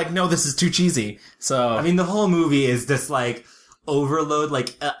then they were like, no, this is too cheesy. So I mean, the whole movie is just like overload.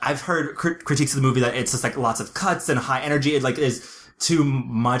 Like I've heard critiques of the movie that it's just like lots of cuts and high energy. It like is too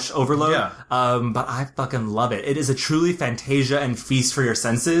much overload. Yeah. But I fucking love it. It is a truly fantasia and feast for your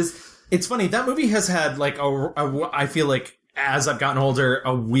senses. It's funny, that movie has had like I feel like as I've gotten older,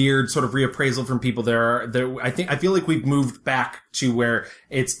 a weird sort of reappraisal from people. I feel like we've moved back to where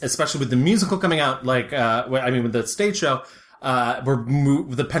it's, especially with the musical coming out, like, with the stage show,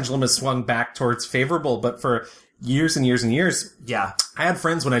 the pendulum has swung back towards favorable, but for years and years and years. Yeah. I had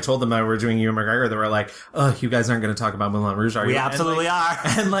friends when I told them that we were doing Ewan McGregor, they were like, oh, you guys aren't going to talk about Moulin Rouge, are you? We absolutely are.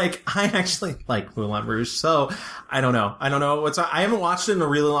 And like, I actually like Moulin Rouge, so I don't know. I haven't watched it in a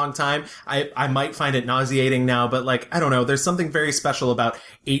really long time. I might find it nauseating now, but like, I don't know. There's something very special about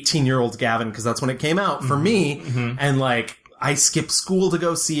 18-year-old Gavin, because that's when it came out for me. Mm-hmm. And like, I skipped school to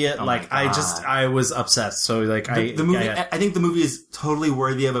go see it. I was obsessed. So like, the movie, I think the movie is totally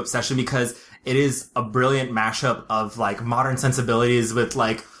worthy of obsession because it is a brilliant mashup of like modern sensibilities with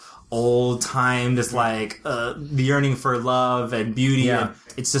like old time, just like the yearning for love and beauty. Yeah. And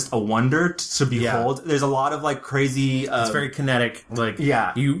it's just a wonder to behold. Yeah. There's a lot of like crazy. It's very kinetic. Like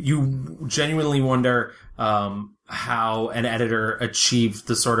you genuinely wonder how an editor achieved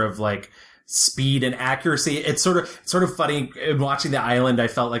the sort of like speed and accuracy. It's sort of funny. In watching The Island, I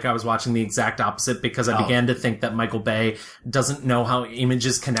felt like I was watching the exact opposite because I began to think that Michael Bay doesn't know how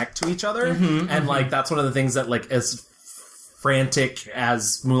images connect to each other. And like, that's one of the things that like, as frantic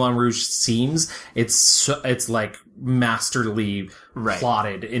as Moulin Rouge seems, it's like masterly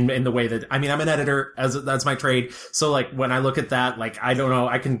plotted in the way that, I mean, I'm an editor, that's my trade. So like, when I look at that, like, I don't know,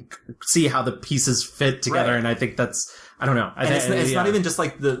 I can see how the pieces fit together. And I think that's, I don't know. And it's not even just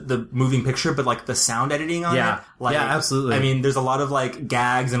like the moving picture, but like the sound editing on it. Like, yeah, absolutely. I mean, there's a lot of like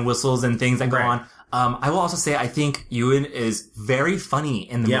gags and whistles and things that go on. I will also say, I think Ewan is very funny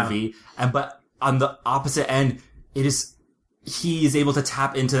in the movie. But on the opposite end, he is able to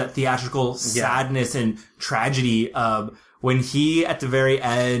tap into that theatrical sadness and tragedy. When he, at the very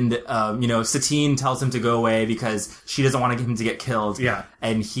end, Satine tells him to go away because she doesn't want him to get killed. Yeah.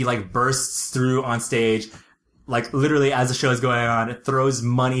 And he like bursts through on stage. Like, literally, as the show is going on, it throws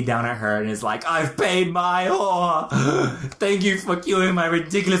money down at her and is like, I've paid my whore. Thank you for curing my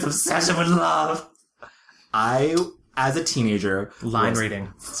ridiculous obsession with love. I, as a teenager, line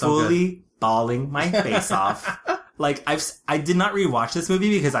reading, fully bawling my face off. Like, I did not rewatch this movie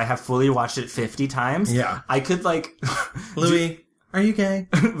because I have fully watched it 50 times. Yeah. I could, like... Louis, are you gay?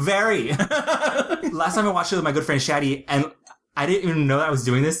 Very. Last time I watched it with my good friend Shaddy, and I didn't even know that I was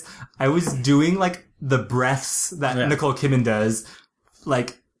doing this. I was doing, like, the breaths that Nicole Kidman does,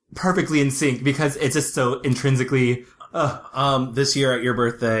 like, perfectly in sync because it's just so intrinsically... This year at your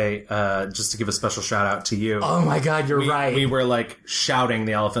birthday, just to give a special shout out to you. Oh my God, you're right. We were like shouting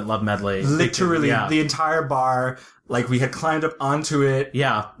the Elephant Love Medley. Literally, the entire bar. Like, we had climbed up onto it.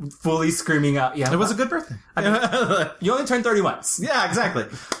 Yeah. Fully screaming out. Yeah. It was a good birthday. I mean, you only turned 30 once. Yeah, exactly.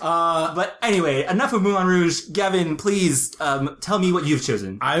 But anyway, enough of Moulin Rouge. Gavin, please, tell me what you've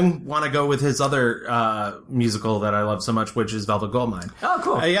chosen. I want to go with his other, musical that I love so much, which is Velvet Goldmine. Oh,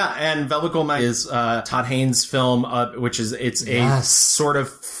 cool. And Velvet Goldmine is, Todd Haynes' film, which is, it's a sort of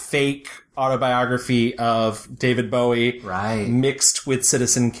fake autobiography of David Bowie. Right. Mixed with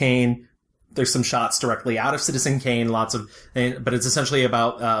Citizen Kane. There's some shots directly out of Citizen Kane, but it's essentially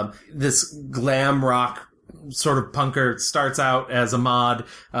about this glam rock sort of punker. Starts out as a mod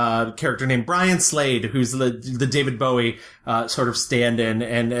character named Brian Slade, who's the David Bowie sort of stand-in,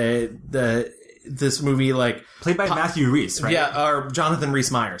 and this movie like played by Matthew Rhys, right? Yeah, or Jonathan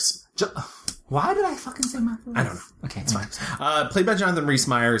Rhys Meyers. Why did I fucking say Michael? I don't know. Okay, it's fine. Played by Jonathan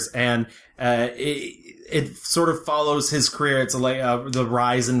Rhys-Meyers, and it sort of follows his career. It's like the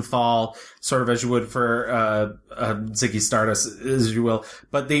rise and fall, sort of as you would for Ziggy Stardust, as you will.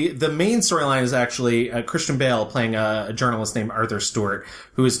 But the main storyline is actually Christian Bale playing a journalist named Arthur Stewart,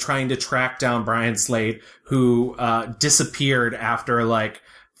 who is trying to track down Brian Slade, who disappeared after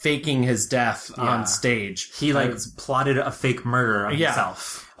faking his death on stage. He plotted a fake murder on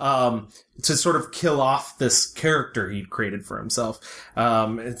himself. To sort of kill off this character he'd created for himself.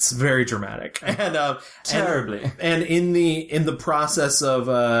 It's very dramatic. And terribly. And in the process of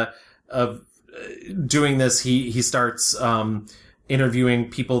doing this, he starts interviewing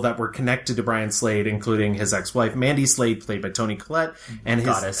people that were connected to Brian Slade, including his ex-wife, Mandy Slade, played by Toni Collette, and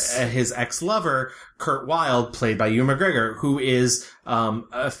his ex-lover, Kurt Wilde, played by Ewan McGregor, who is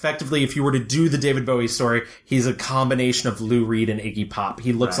effectively, if you were to do the David Bowie story, he's a combination of Lou Reed and Iggy Pop.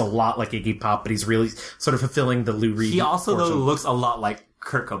 He looks a lot like Iggy Pop, but he's really sort of fulfilling the Lou Reed. He also, portion. though, looks a lot like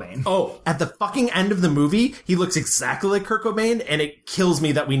Kurt Cobain. Oh, at the fucking end of the movie, he looks exactly like Kurt Cobain, and it kills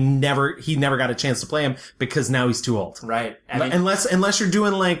me that he never got a chance to play him because now he's too old. Right. Unless you're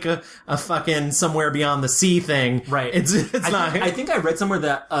doing a fucking Somewhere Beyond the Sea thing. Right. It's not. I think I read somewhere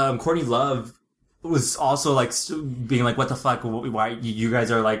that Courtney Love was also being like, what the fuck? Why you guys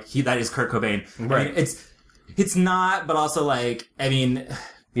are that is Kurt Cobain. Right. I mean, it's not, but also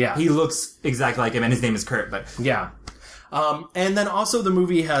yeah, he looks exactly like him, and his name is Kurt, but yeah. And then also the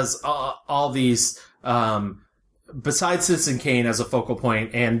movie has all these, besides Citizen Kane as a focal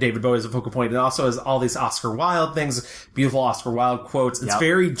point and David Bowie as a focal point, it also has all these Oscar Wilde things, beautiful Oscar Wilde quotes. It's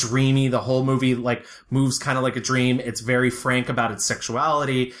very dreamy. The whole movie moves kind of like a dream. It's very frank about its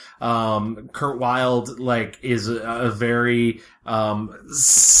sexuality. Kurt Wilde is a very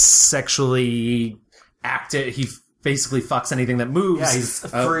sexually active. He basically fucks anything that moves. Yeah, he's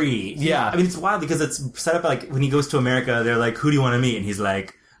free. Yeah. I mean, it's wild because it's set up when he goes to America, they're like, who do you want to meet? And he's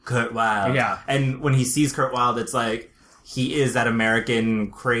like, Kurt Wilde. Yeah. And when he sees Kurt Wilde, it's he is that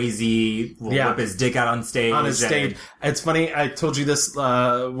American crazy, whip his dick out on stage. On his stage. It's funny, I told you this,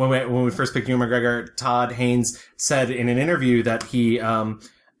 when we first picked Ewan McGregor, Todd Haynes said in an interview that he,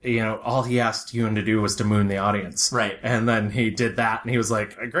 all he asked Ewan to do was to moon the audience. Right. And then he did that, and he was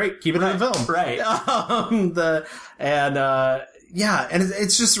like, great, keep it in the film. Right. And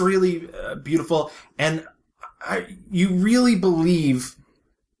it's just really beautiful. And you really believe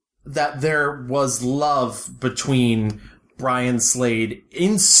that there was love between Brian Slade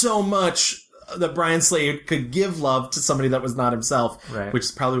in so much that Brian Slade could give love to somebody that was not himself, right. Which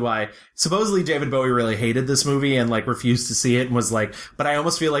is probably why supposedly David Bowie really hated this movie and refused to see it and was like, but I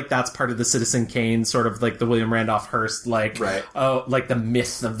almost feel like that's part of the Citizen Kane, sort of the William Randolph Hearst, right. The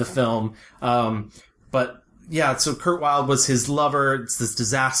myth of the film. But yeah, so Kurt Wilde was his lover. It's this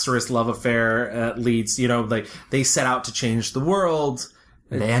disastrous love affair leads, they set out to change the world.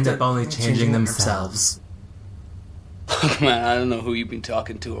 They end up only changing themselves. Look, man, I don't know who you've been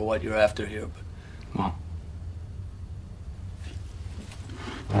talking to or what you're after here, but...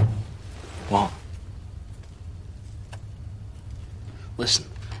 What? Listen,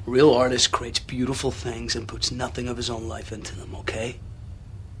 a real artist creates beautiful things and puts nothing of his own life into them, okay?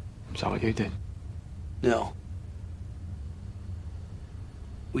 Is that what you did? No.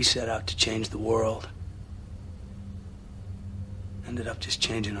 We set out to change the world. Ended up just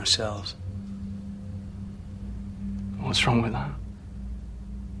changing ourselves. What's wrong with that?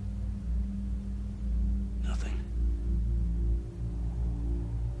 Nothing.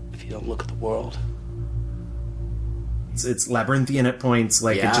 If you don't look at the world. It's labyrinthian at points,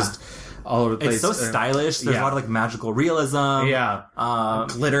 it just all over the place. It's so stylish. There's a lot of magical realism. Yeah.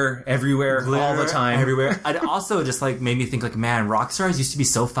 Glitter everywhere, all the time. Everywhere. It also just made me think man, rock stars used to be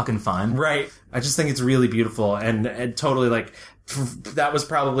so fucking fun. Right. I just think it's really beautiful and totally that was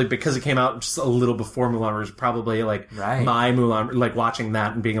probably because it came out just a little before Moulin Rouge, probably my Moulin, watching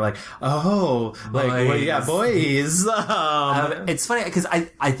that and being boys. It's funny because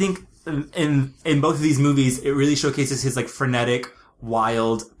I think in both of these movies, it really showcases his frenetic,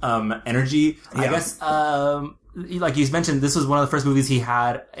 wild energy. Yeah. I guess like you mentioned, this was one of the first movies he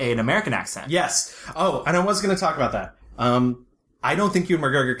had an American accent. Yes. Oh, and I was going to talk about that. I don't think Ewan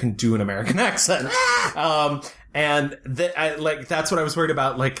McGregor can do an American accent. And that's what I was worried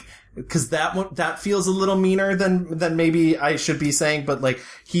about, because that feels a little meaner than maybe I should be saying, but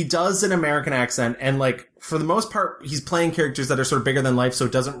he does an American accent, and for the most part, he's playing characters that are sort of bigger than life, so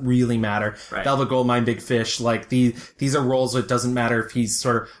it doesn't really matter. Right. Velvet Goldmine, Big Fish, these are roles where it doesn't matter if he's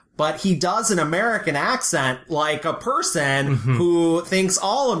sort of, but he does an American accent like a person who thinks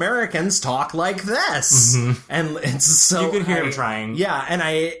all Americans talk like this. And it's so... You can hear him trying. Yeah, and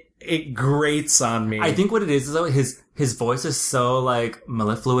it grates on me. I think what it is though, his voice is so like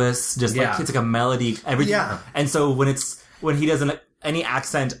mellifluous, just like it's like a melody, everything. Yeah. And so when he doesn't any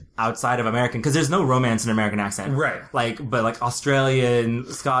accent outside of American, because there's no romance in American accent, right? But Australian,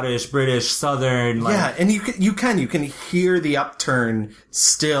 Scottish, British, Southern, and you can hear the upturn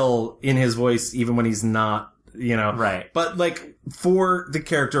still in his voice, even when he's not, right. But like for the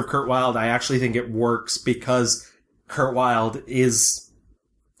character of Kurt Wilde, I actually think it works because Kurt Wilde is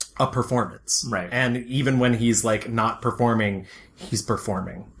a performance, right? And even when he's like not performing, he's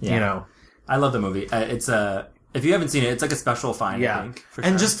performing. I love the movie. It's if you haven't seen it, it's like a special find, I think. For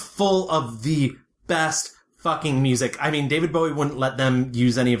and sure. just full of the best fucking music. I mean, David Bowie wouldn't let them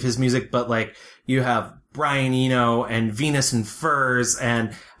use any of his music, but like, you have Brian Eno and Venus and Furs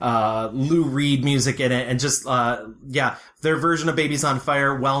and Lou Reed music in it, and just their version of Babies on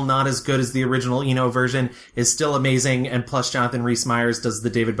Fire, while not as good as the original Eno version, is still amazing. And plus Jonathan Rhys-Meyers does the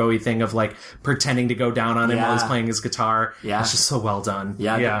David Bowie thing of like pretending to go down on him while he's playing his guitar. It's just so well done.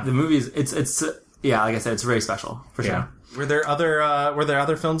 The movie is it's like I said, it's very special for sure. Were there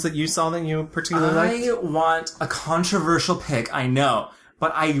other films that you saw that you particularly liked? I want a controversial pick, I know,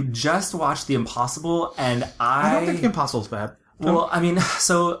 but I just watched The Impossible, and I don't think The Impossible's bad. Well, I mean,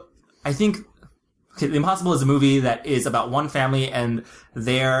 so I think The Impossible is a movie that is about one family and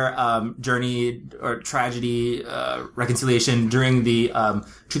their journey or tragedy, reconciliation during the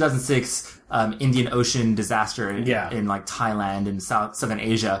 2006 Indian Ocean disaster in like Thailand and Southern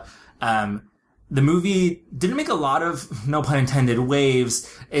Asia. The movie didn't make a lot of, no pun intended, waves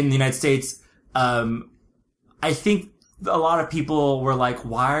in the United States. I think a lot of people were like,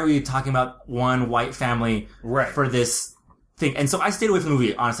 why are we talking about one white family for this thing? And so I stayed away from the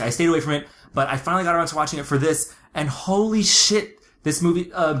movie, honestly. I stayed away from it, but I finally got around to watching it for this, and holy shit, this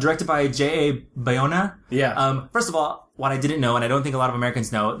movie, directed by J.A. Bayona. Yeah. First of all, what I didn't know, and I don't think a lot of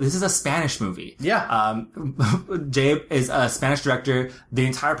Americans know, this is a Spanish movie. Yeah. Jay is a Spanish director. The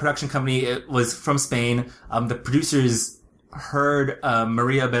entire production company was from Spain. The producers heard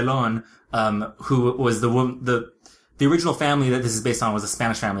Maria Belon, who was the original family that this is based on was a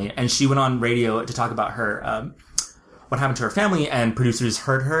Spanish family, and she went on radio to talk about her what happened to her family, and producers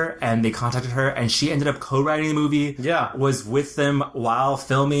heard her and they contacted her, and she ended up co-writing the movie. Yeah. Was with them while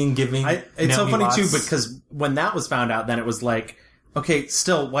filming, giving it's so funny too, because when that was found out, then it was like, okay,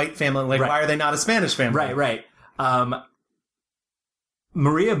 still white family, like why are they not a Spanish family? Right.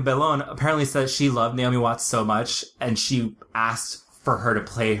 Maria Belon apparently said she loved Naomi Watts so much, and she asked for her to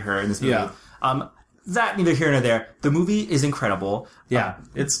play her in this movie. Yeah. That neither here nor there. The movie is incredible. Yeah,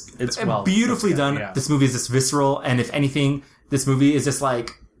 it's well beautifully done. Yeah. This movie is just visceral, and if anything, this movie is just like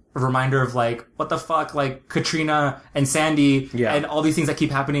a reminder of like, what the fuck, like Katrina and Sandy and all these things that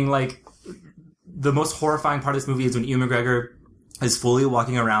keep happening. Like, the most horrifying part of this movie is when Ewan McGregor is fully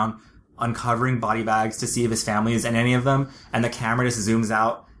walking around uncovering body bags to see if his family is in any of them, and the camera just zooms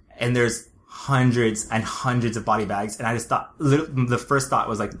out, and there's hundreds and hundreds of body bags, and I just thought, the first thought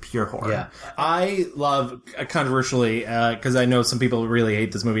was like pure horror. Yeah. I love, controversially, because I know some people really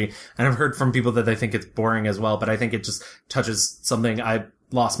hate this movie, and I've heard from people that they think it's boring as well, but I think it just touches something. I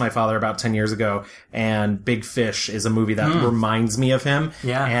lost my father about 10 years ago, and Big Fish is a movie that reminds me of him.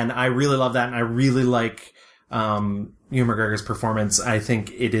 Yeah. And I really love that, and I really like Ewan McGregor's performance. I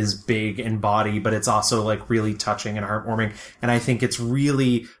think it is big in body, but it's also like really touching and heartwarming. And I think it's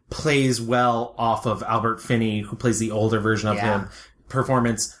really plays well off of Albert Finney, who plays the older version of him,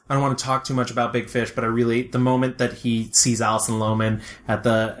 performance. I don't want to talk too much about Big Fish, but the moment that he sees Alison Lohman at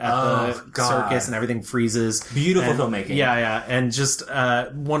the circus and everything freezes. Beautiful filmmaking. Yeah. And just,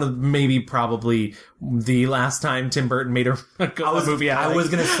 one of probably the last time Tim Burton made a movie. I was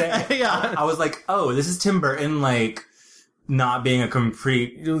gonna say, I was like, oh, this is Tim Burton, like, not being a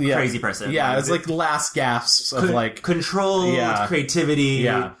complete crazy person. Yeah, it's like last gasps of like control, creativity.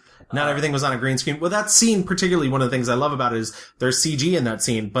 Yeah. Not everything was on a green screen. Well, that scene, particularly, one of the things I love about it is there's CG in that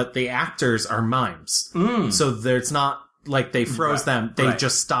scene, but the actors are mimes. So it's not like they froze them. They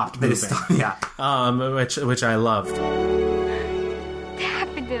just stopped moving. Which I loved.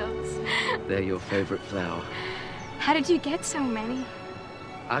 Daffodils. They're your favorite flower. How did you get so many?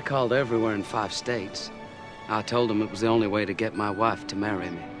 I called everywhere in 5 states. I told them it was the only way to get my wife to marry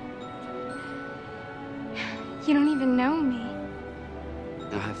me. You don't even know me.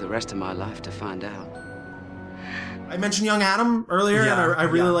 I'll have the rest of my life to find out. I mentioned Young Adam earlier, and I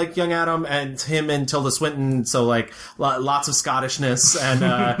really like Young Adam, and him and Tilda Swinton, so like lots of Scottishness and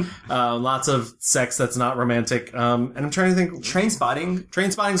lots of sex that's not romantic. And I'm trying to think...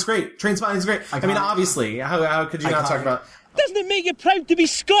 Trainspotting's great. Trainspotting's great. I mean, obviously, how could you not talk about... Doesn't it make you proud to be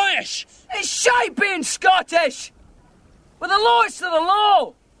Scottish? It's shite being Scottish! We're the lowest of the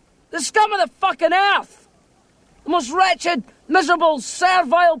low! The scum of the fucking earth! The most wretched, miserable,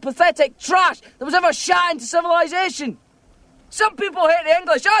 servile, pathetic trash that was ever shot into civilization. Some people hate the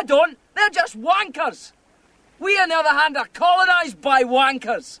English, I don't. They're just wankers. We, on the other hand, are colonised by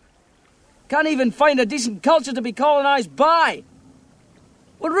wankers. Can't even find a decent culture to be colonised by.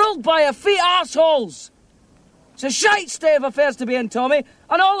 We're ruled by effete arseholes. It's a shite state of affairs to be in, Tommy,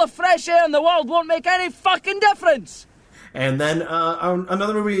 and all the fresh air in the world won't make any fucking difference. And then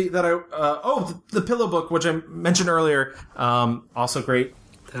another movie that The Pillow Book, which I mentioned earlier, also great.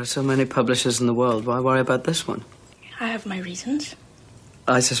 There are so many publishers in the world. Why worry about this one? I have my reasons.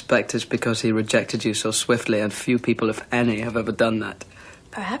 I suspect it's because he rejected you so swiftly, and few people, if any, have ever done that.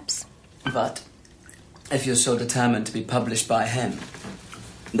 Perhaps. But if you're so determined to be published by him,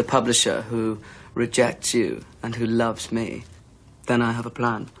 the publisher who rejects you and who loves me, then I have a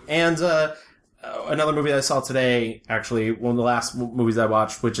plan. And another movie that I saw today, actually, one of the last movies I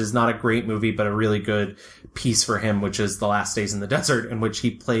watched, which is not a great movie, but a really good piece for him, which is The Last Days in the Desert, in which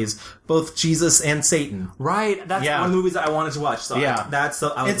he plays both Jesus and Satan. Right. That's one of the movies that I wanted to watch. So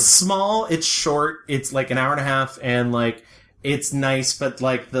it's small, it's short, it's like an hour and a half, and like, it's nice, but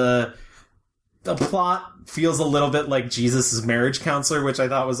like the plot feels a little bit like Jesus' marriage counselor, which I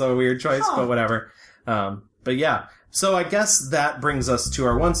thought was a weird choice, but whatever. But yeah. So I guess that brings us to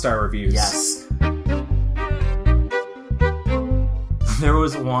our 1-star reviews. Yes. There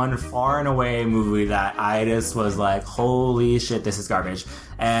was one far and away movie that I just was like, holy shit, this is garbage.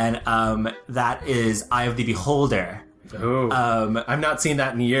 And that is Eye of the Beholder. Oh. I've not seen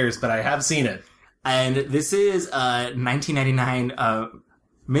that in years, but I have seen it. And this is a 1999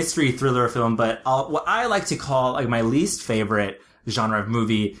 mystery thriller film, but what I like to call like my least favorite genre of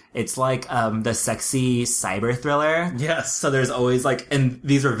movie. It's like the sexy cyber thriller. Yes. So there's always like, and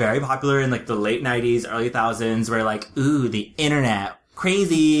these were very popular in like the late 90s, early 2000s, where like, ooh, the internet,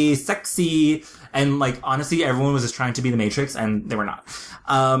 crazy, sexy, and like honestly, everyone was just trying to be the Matrix, and they were not.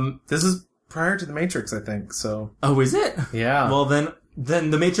 This is prior to the Matrix, I think. So. Oh, is it? Yeah. Well, then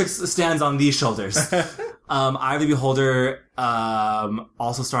the Matrix stands on these shoulders. Eye of the Beholder,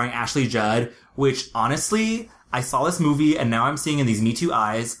 also starring Ashley Judd, which honestly, I saw this movie and now I'm seeing in these Me Too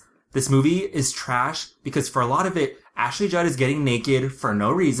eyes, this movie is trash because for a lot of it, Ashley Judd is getting naked for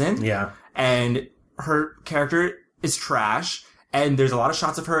no reason. Yeah. And her character is trash. And there's a lot of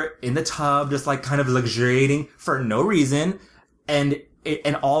shots of her in the tub, just like kind of luxuriating for no reason. And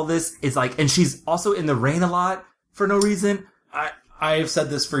all this is like, and she's also in the rain a lot for no reason. I've said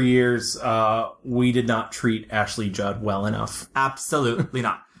this for years. We did not treat Ashley Judd well enough. Absolutely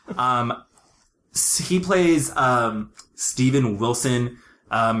not. He plays Steven Wilson.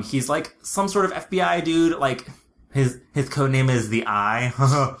 He's like some sort of FBI dude. Like his code name is the Eye.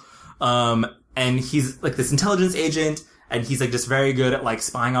 And he's like this intelligence agent, and he's like just very good at like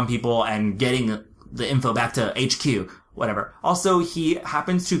spying on people and getting the info back to HQ. Whatever. Also, he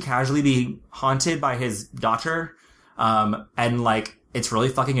happens to casually be haunted by his daughter. And like, it's really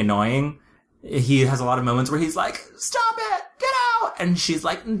fucking annoying. He has a lot of moments where he's like, stop it! Get out! And she's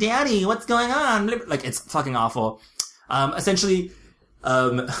like, Daddy, what's going on? Like, it's fucking awful. Essentially,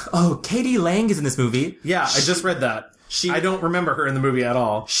 Katie Lang is in this movie. Yeah, I just read that. I don't remember her in the movie at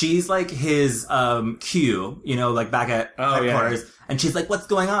all. She's like his, Q, you know, like back at headquarters. Yeah. And she's like, what's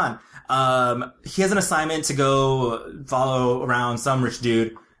going on? He has an assignment to go follow around some rich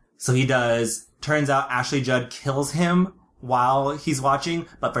dude. So he does. Turns out Ashley Judd kills him while he's watching,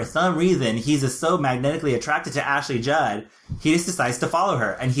 but for some reason, he's just so magnetically attracted to Ashley Judd, he just decides to follow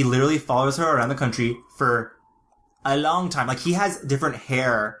her, and he literally follows her around the country for a long time. Like, he has different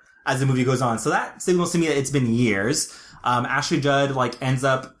hair as the movie goes on, so that signals to me that it's been years. Ashley Judd, like, ends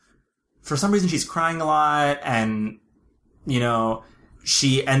up, for some reason, she's crying a lot, and, you know,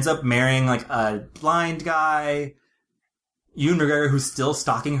 she ends up marrying, like, a blind guy. Ewan McGregor, who's still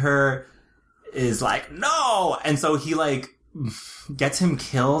stalking her, is like, no! And so he, like, gets him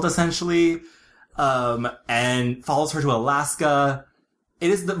killed, essentially, and follows her to Alaska.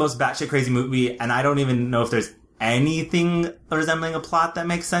 It is the most batshit crazy movie, and I don't even know if there's anything resembling a plot that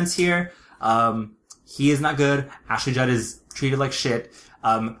makes sense here. He is not good. Ashley Judd is treated like shit.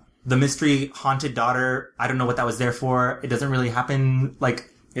 The mystery haunted daughter, I don't know what that was there for. It doesn't really happen, like,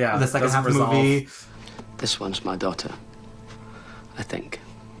 the second half of the movie. This one's my daughter, I think.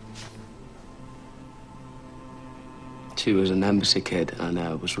 She was an embassy kid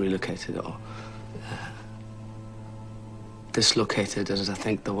and was relocated or dislocated, is I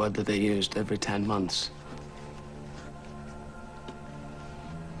think the word that they used, every 10 months.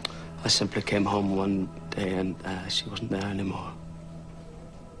 I simply came home one day and she wasn't there anymore.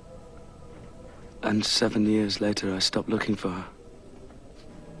 And 7 years later, I stopped looking for her.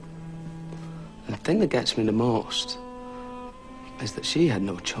 And the thing that gets me the most is that she had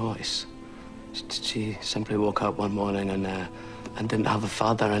no choice. She simply woke up one morning and didn't have a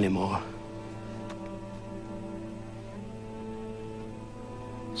father anymore.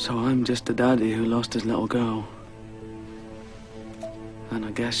 So I'm just a daddy who lost his little girl. And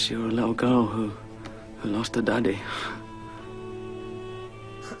I guess you're a little girl who lost a daddy.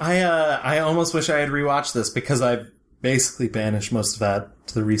 I almost wish I had rewatched this because I've basically banished most of that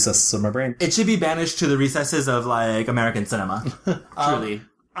to the recesses of my brain. It should be banished to the recesses of, like, American cinema. Truly.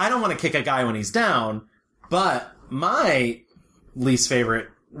 I don't want to kick a guy when he's down, but my least favorite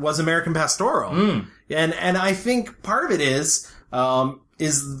was American Pastoral. And I think part of it is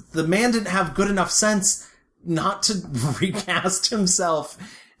the man didn't have good enough sense not to recast himself.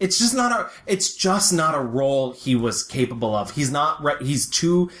 It's just not a role he was capable of. He's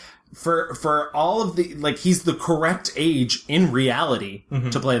too, for all of the, like, he's the correct age in reality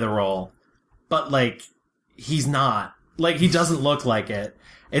to play the role. But, like, he's not. Like, he doesn't look like it.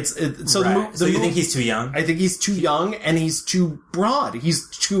 So you think he's too young? I think he's too young and he's too broad. He's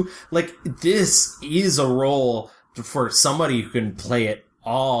too, like, this is a role for somebody who can play it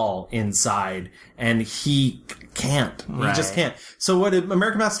all inside, and he can't. He just can't. So what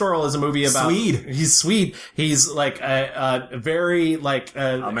American Pastoral is a movie about... Swede. He's Swede. He's like a very, like...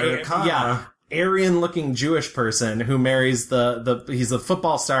 Americana. Aryan-looking Jewish person who marries he's a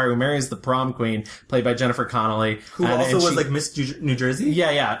football star who marries the prom queen, played by Jennifer Connelly. Who also was like Miss New Jersey?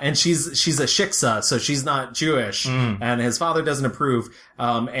 Yeah. And she's a shiksa, so she's not Jewish. And his father doesn't approve.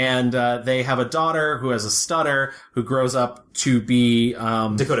 And they have a daughter who has a stutter, who grows up to be,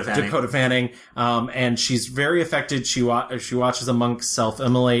 Dakota Fanning. And she's very affected. She watches a monk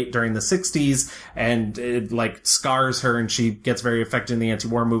self-immolate during the 60s, and it, like, scars her, and she gets very affected in the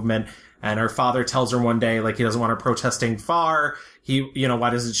anti-war movement. And her father tells her one day, like, he doesn't want her protesting far. Why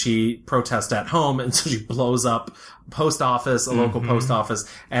doesn't she protest at home? And so she blows up a local post office,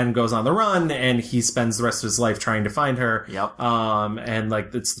 and goes on the run, and he spends the rest of his life trying to find her. Yep. And,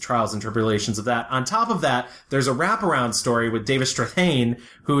 like, it's the trials and tribulations of that. On top of that, there's a wraparound story with David Strathairn,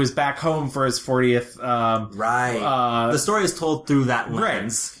 who is back home for his 40th, the story is told through that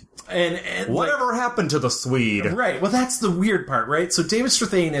lens. Right. And whatever happened to the Swede? Right. Well, that's the weird part, right? So David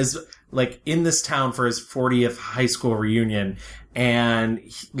Strathairn is, like, in this town for his 40th high school reunion, and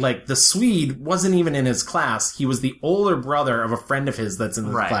like, the Swede wasn't even in his class. He was the older brother of a friend of his that's in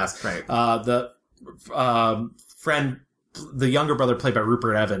the class. Right. The younger brother played by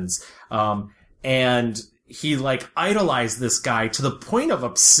Rupert Evans. And he, like, idolized this guy to the point of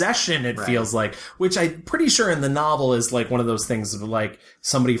obsession, it feels like, which I'm pretty sure in the novel is, like, one of those things of, like,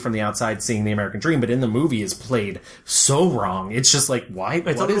 somebody from the outside seeing the American dream, but in the movie is played so wrong. It's just like, why?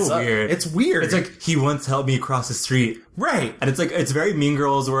 It's a little weird. It's weird. It's like, he once helped me across the street. Right. And it's like, it's very Mean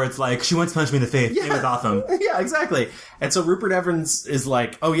Girls, where it's like, she once punched me in the face. Yeah. It was awesome. Yeah, exactly. And so Rupert Evans is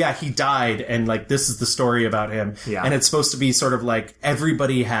like, oh yeah, he died, and, like, this is the story about him. Yeah. And it's supposed to be sort of like,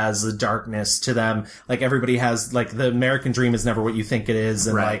 everybody has a darkness to them. Like, everybody has, like, the American dream is never what you think it is.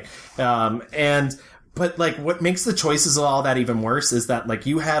 And but, like, what makes the choices of all that even worse is that, like,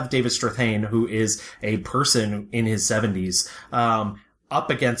 you have David Strathairn, who is a person in his 70s, up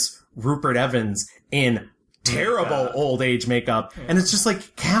against Rupert Evans in terrible old age makeup. And it's just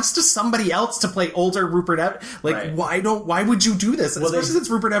like, cast somebody else to play older Rupert Evans. Like, why would you do this? Especially since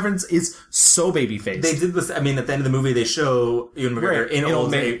Rupert Evans is so baby-faced. They did this, I mean, at the end of the movie, they show Ewan McGregor in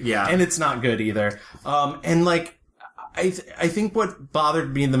old age. Yeah. And it's not good either. And, like, I think what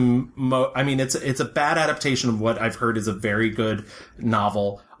bothered me the most, I mean, it's a bad adaptation of what I've heard is a very good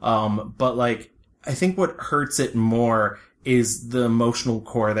novel. But, like, I think what hurts it more is the emotional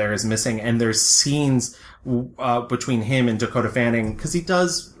core there is missing, and there's scenes between him and Dakota Fanning, because he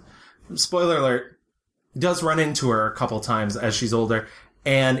does, spoiler alert, he does run into her a couple times as she's older,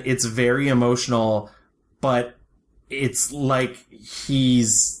 and it's very emotional, but it's like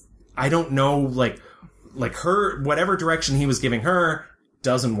I don't know, like her, whatever direction he was giving her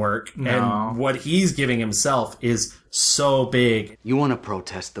doesn't work, and what he's giving himself is so big. You want to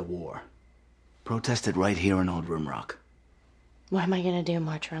protest the war? Protest it right here in Old Rimrock. What am I gonna do?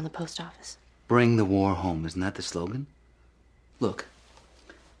 March around the post office? Bring the war home, isn't that the slogan? Look,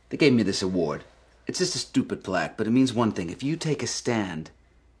 they gave me this award. It's just a stupid plaque, but it means one thing. If you take a stand,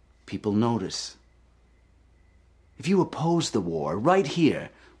 people notice. If you oppose the war right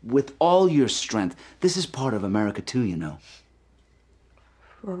here, with all your strength, this is part of America too, you know.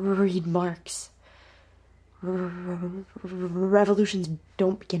 Read Marx. Revolutions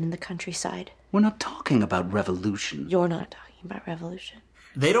don't begin in the countryside. We're not talking about revolution. You're not talking about revolution.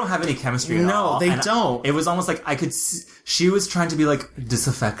 They don't have any chemistry at all. No, they don't. It was almost like I could see, she was trying to be like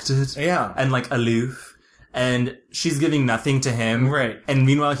disaffected. Yeah. And like aloof. And she's giving nothing to him. Right. And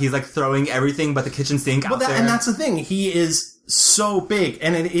meanwhile, he's like throwing everything but the kitchen sink out there. And that's the thing. He is so big.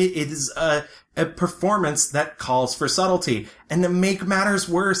 And it is a performance that calls for subtlety. And to make matters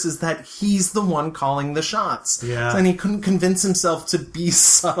worse is that he's the one calling the shots. Yeah. And he couldn't convince himself to be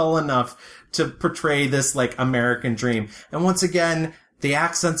subtle enough to portray this like American dream. And once again, the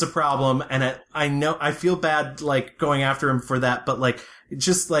accent's a problem. And I feel bad like going after him for that, but like,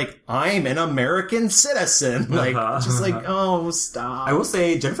 just like, I'm an American citizen. Like, just like, oh, stop. I will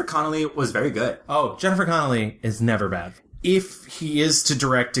say Jennifer Connelly was very good. Oh, Jennifer Connelly is never bad. If he is to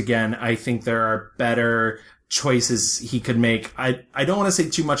direct again, I think there are better choices he could make. I don't want to say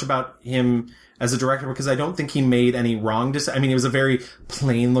too much about him as a director because I don't think he made any wrong decisions. I mean, it was a very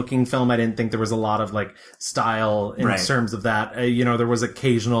plain looking film. I didn't think there was a lot of like style in terms of that. There was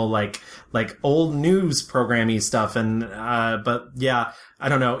occasional like old news programmy stuff but yeah, I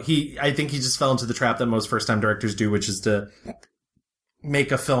don't know. I think he just fell into the trap that most first time directors do, which is to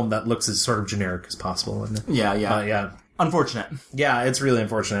make a film that looks as sort of generic as possible. Yeah. Unfortunate. Yeah, it's really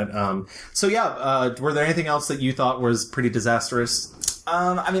unfortunate. Were there anything else that you thought was pretty disastrous?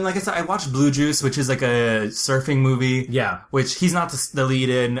 I mean, like I said, I watched Blue Juice, which is like a surfing movie. Yeah. Which he's not the lead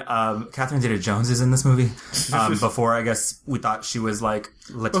in. Catherine Zeta-Jones is in this movie. Before, I guess, we thought she was like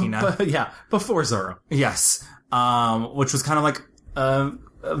Latina. Before Zorro. Yes. Which was kind of like a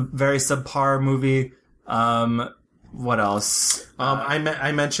very subpar movie. What else?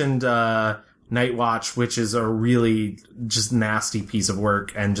 I mentioned Night Watch, which is a really just nasty piece of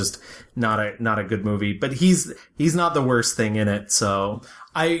work and just not a good movie. But he's not the worst thing in it. So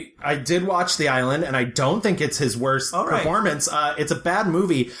I did watch The Island, and I don't think it's his worst performance. It's a bad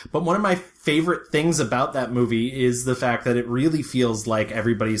movie, but one of my favorite things about that movie is the fact that it really feels like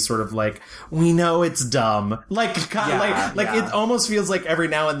everybody's sort of like, we know it's dumb. It almost feels like every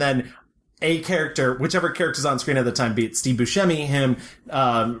now and then a character, whichever character's on screen at the time, be it Steve Buscemi, him,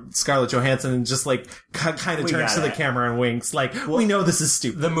 Scarlett Johansson, just like kind of turns to the camera and winks. Like, we know this is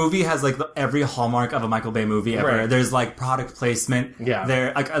stupid. The movie has like every hallmark of a Michael Bay movie ever. Right. There's like product placement. Yeah.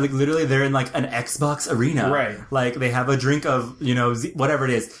 They're like literally they're in like an Xbox arena. Right. Like they have a drink of, whatever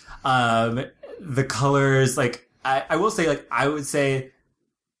it is. The colors, like, I will say, like, I would say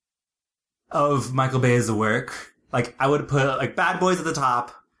of Michael Bay's work, like, I would put like Bad Boys at the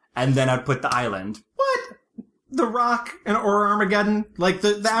top. And then I'd put The Island. What? The Rock or Armageddon? Like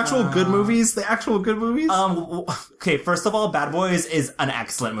the actual good movies? The actual good movies? Okay, first of all, Bad Boys is an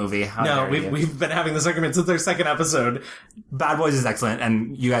excellent movie. We've been having this argument since our second episode. Bad Boys is excellent,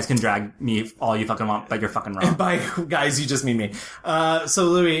 and you guys can drag me all you fucking want, but you're fucking wrong. And by guys, you just mean me. So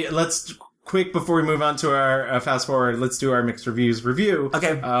Louis, let's quick before we move on to our fast forward, let's do our mixed reviews review.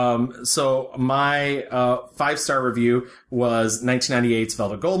 Okay. So my 5-star review was 1998's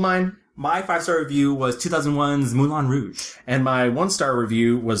Velvet Goldmine. My 5-star review was 2001's Moulin Rouge. And my 1-star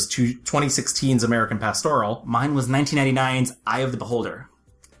review was 2016's American Pastoral. Mine was 1999's Eye of the Beholder.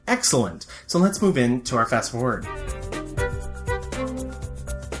 Excellent. So let's move into our fast forward.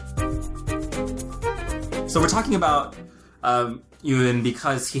 So we're talking about Ewan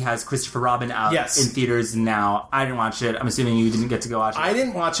because he has Christopher Robin out in theaters now. I didn't watch it. I'm assuming you didn't get to go watch it. I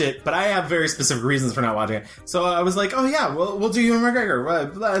didn't watch it, but I have very specific reasons for not watching it. So I was like, oh yeah, we'll do Ewan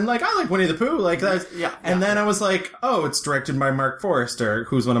McGregor. And like, I like Winnie the Pooh. Like that. Yeah. And then I was like, oh, it's directed by Mark Forrester,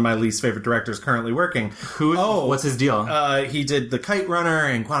 who's one of my least favorite directors currently working. What's his deal? He did The Kite Runner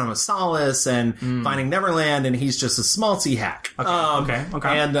and Quantum of Solace and Finding Neverland, and he's just a schmaltzy hack. Okay.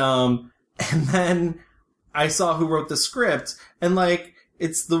 And then I saw who wrote the script, and like,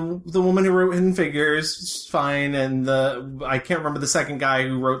 it's the woman who wrote Hidden Figures, which is fine, and I can't remember the second guy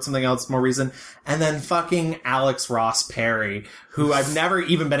who wrote something else more recent, and then fucking Alex Ross Perry, who I've never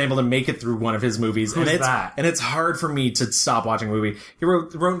even been able to make it through one of his movies. Who's that? And it's hard for me to stop watching a movie. He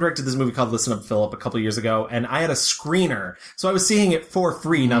wrote and directed this movie called Listen Up Philip a couple years ago, and I had a screener, so I was seeing it for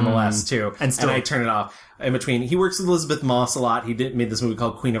free nonetheless too, and I turned it off. In between, he works with Elizabeth Moss a lot. He made this movie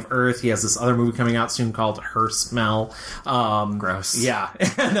called Queen of Earth. He has this other movie coming out soon called Her Smell. Gross. Yeah.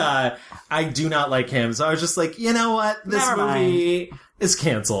 And I do not like him. So I was just like, you know what? This movie is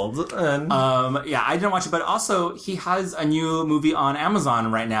canceled. And yeah, I didn't watch it, but also he has a new movie on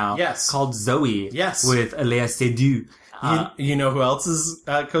Amazon right now. Yes. Called Zoe. Yes. With Léa Seydoux. You know who else is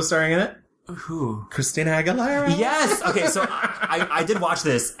co-starring in it? Who? Christina Aguilera. Yes. Okay, so I did watch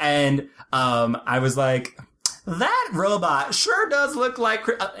this, and I was like, That robot sure does look like...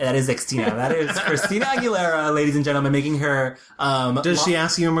 that is Xtina. That is Christina Aguilera, ladies and gentlemen, making her... Does she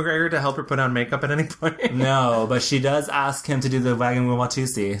ask Ewan McGregor to help her put on makeup at any point? No, but she does ask him to do the Wagon Wheel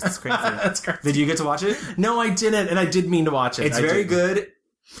Watusi. That's crazy. That's crazy. Did you get to watch it? No, I didn't, and I did mean to watch it. It's very good.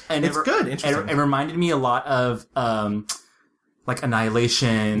 And it's good. Interesting. It reminded me a lot of... like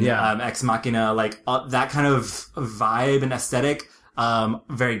Annihilation, Ex Machina, like that kind of vibe and aesthetic.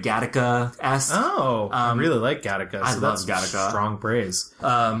 Very Gattaca-esque. I really like Gattaca. I love that's Gattaca. Strong praise.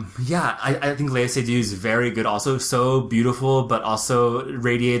 I think Lea Seydoux is very good. Also, so beautiful, but also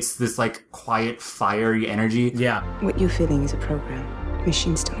radiates this like quiet, fiery energy. Yeah. What you're feeling is a program.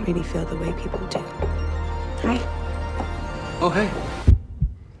 Machines don't really feel the way people do. Hi. Oh, hey.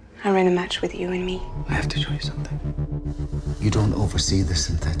 I ran a match with you and me. I have to show you something. You don't oversee the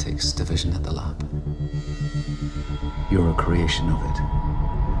synthetics division at the lab. You're a creation of it.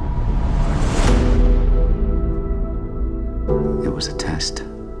 It was a test.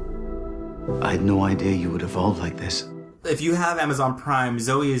 I had no idea you would evolve like this. If you have Amazon Prime,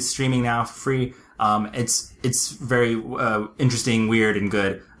 Zoe is streaming now for free. It's very interesting, weird, and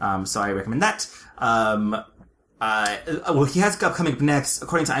good. So I recommend that. Well, he has coming up next,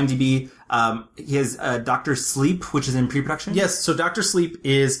 according to IMDb, he has Dr. Sleep, which is in pre-production. Yes, so Dr. Sleep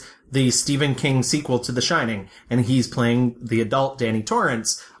is the Stephen King sequel to The Shining, and he's playing the adult Danny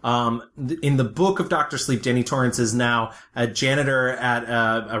Torrance. In the book of Dr. Sleep, Danny Torrance is now a janitor at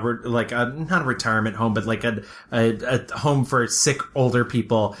not a retirement home, but like a home for sick older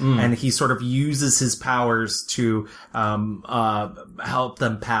people, and he sort of uses his powers to help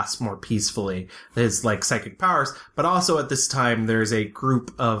them pass more peacefully, his like psychic powers. But also at this time, there's a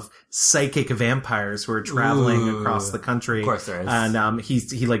group of psychic vampires who are traveling across the country. Of course there is. And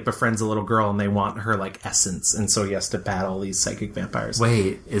he like befriends a little girl, and they want her like essence, and so he has to battle these psychic vampires.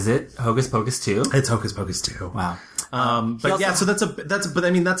 Wait, is it Hocus Pocus 2? It's Hocus Pocus 2. Wow. But yeah, so that's a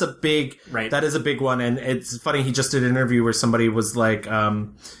big, right. That is a big one. And it's funny, he just did an interview where somebody was like,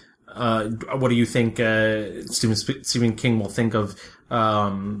 what do you think, Stephen King will think of,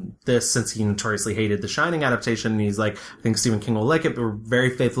 this, since he notoriously hated the Shining adaptation? And he's like, I think Stephen King will like it, but we're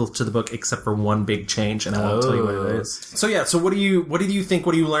very faithful to the book, except for one big change, and I won't tell you what it is. So yeah, so what do you think,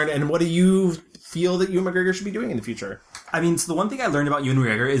 what do you learn, and what do you feel that Ewan McGregor should be doing in the future? I mean, so the one thing I learned about Ewan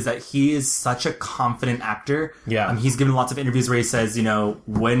McGregor is that he is such a confident actor. Yeah. He's given lots of interviews where he says, you know,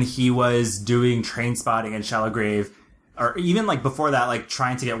 when he was doing Trainspotting and Shallow Grave, or even like before that, like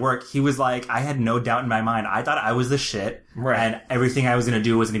trying to get work, he was like, I had no doubt in my mind. I thought I was the shit. Right. And everything I was going to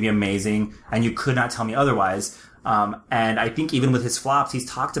do was going to be amazing. And you could not tell me otherwise. And I think even with his flops, he's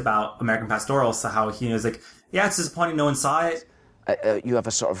talked about American Pastoral, so how he was like, yeah, it's disappointing no one saw it. You have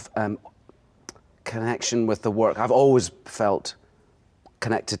a sort of connection with the work. I've always felt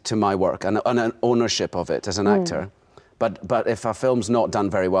connected to my work and an ownership of it as an actor. But if a film's not done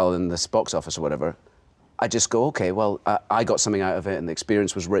very well in this box office or whatever, I just go, okay, well, I got something out of it and the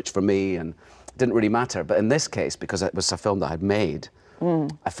experience was rich for me and it didn't really matter. But in this case, because it was a film that I'd made,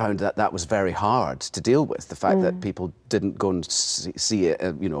 I found that was very hard to deal with, the fact that people didn't go and see it,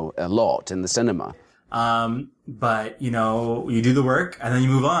 a lot in the cinema. But, you know, you do the work and then you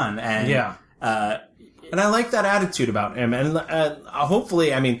move on. And yeah. And I like that attitude about him. And hopefully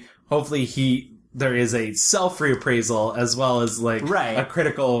there is a self-reappraisal as well as like a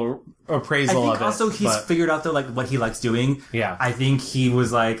critical appraisal of it. I think also he's figured out that like what he likes doing. Yeah. I think he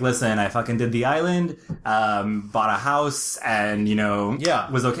was like, listen, I fucking did The Island, bought a house, and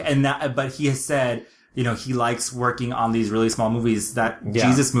was okay. And but he has said, he likes working on these really small movies. That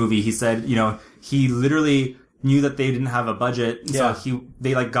Jesus movie, he said, he literally knew that they didn't have a budget, so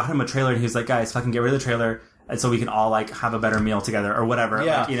they like got him a trailer, and he was like, guys, fucking get rid of the trailer, and so we can all like have a better meal together or whatever.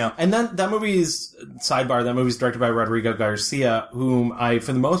 Yeah. Like, And then that movie's directed by Rodrigo Garcia, whom I,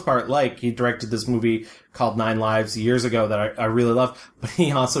 for the most part, like. He directed this movie called 9 Lives years ago that I really love, but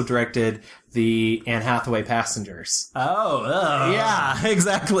he also directed the Anne Hathaway Passengers. Oh. Yeah,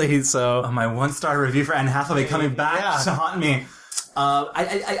 exactly. So my 1-star review for Anne Hathaway coming back to haunt me.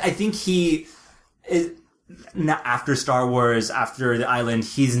 I think he is, now after Star Wars, after The Island,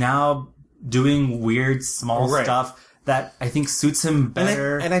 he's now doing weird small stuff that I think suits him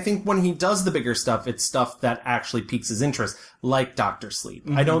better. And I think when he does the bigger stuff, it's stuff that actually piques his interest, like Dr. Sleep.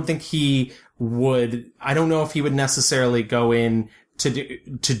 I don't think he would, I don't know if he would necessarily go in to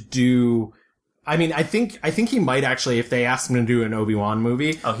do I mean, I think he might actually, if they asked him to do an Obi-Wan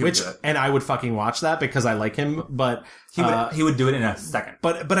movie, and I would fucking watch that because I like him, but He would do it in a second.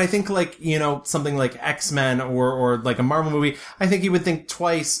 But I think like, you know, something like X-Men or like a Marvel movie, I think he would think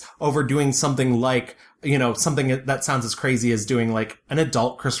twice over doing something like, you know, something that sounds as crazy as doing like an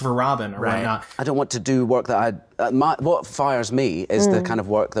adult Christopher Robin or whatnot. I don't want to do work that what fires me is the kind of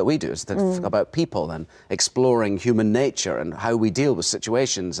work that we do. It's about people and exploring human nature and how we deal with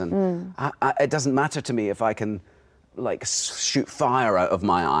situations. And it doesn't matter to me if I can like shoot fire out of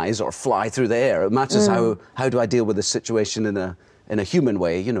my eyes or fly through the air. It matters how do I deal with the situation in a human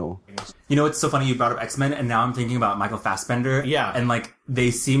way, you know. You know, it's so funny you brought up X-Men, and now I'm thinking about Michael Fassbender. Yeah. And like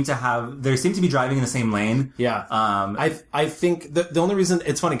they seem to be driving in the same lane. Yeah. I think the only reason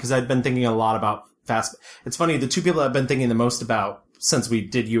it's funny because I've been thinking a lot about it's funny, the two people I've been thinking the most about since we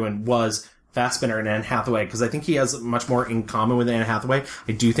did Ewan was Fassbender and Anne Hathaway, because I think he has much more in common with Anne Hathaway.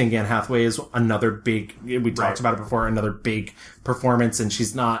 I do think Anne Hathaway is another big, we talked about it before, another big performance, and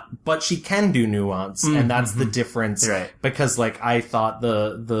she's not, but she can do nuance, and that's the difference. Right. Because like I thought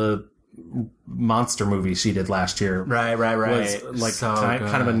the monster movie she did last year was like so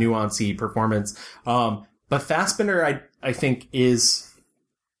kind of a nuancy performance. But Fassbender I think is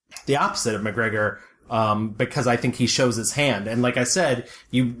the opposite of McGregor. Because I think he shows his hand. And like I said,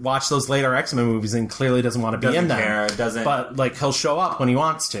 you watch those later X-Men movies and clearly doesn't want to be in them. But like he'll show up when he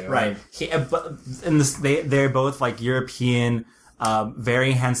wants to. Right. They're both like European,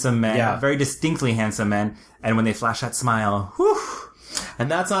 very handsome men, very distinctly handsome men. And when they flash that smile, whew.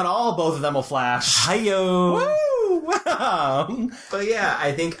 And that's not all, both of them will flash. Hi-yo! Woo! Wow! But yeah,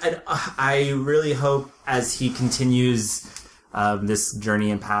 I think I really hope as he continues this journey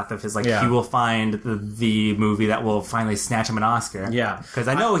and path of his, like, he will find the movie that will finally snatch him an Oscar. Yeah. Because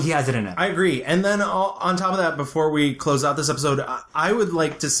I know he has it in it. I agree. And then on top of that, before we close out this episode, I would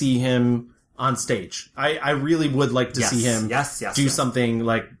like to see him on stage. I really would like to see him do something,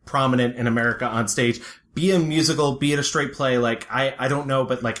 like, prominent in America on stage. Be a musical, be it a straight play. Like, I don't know,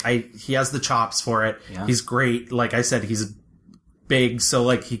 but, like, he has the chops for it. Yeah. He's great. Like I said, he's big, so,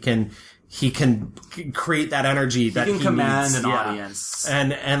 like, he can create that energy that he command needs. An audience.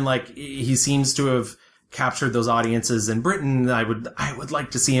 And like, he seems to have captured those audiences in Britain. I would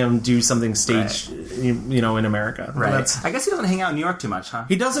like to see him do something stage, you know, in America. Right. I guess he doesn't hang out in New York too much, huh?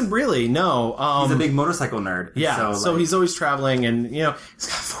 He doesn't really, no. He's a big motorcycle nerd. Yeah. So he's always traveling, and, you know, he's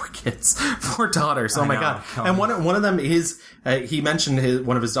got 4 kids, 4 daughters. Oh my God. And one of them is, he mentioned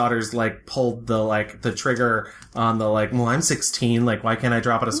one of his daughters, like, pulled the trigger on the, like, well, I'm 16, like, why can't I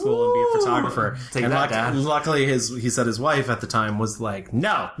drop out of school and be a photographer? Luckily he said his wife at the time was like,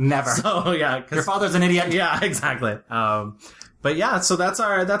 no, never. So yeah, your father's an idiot. Yeah, exactly. But yeah, so that's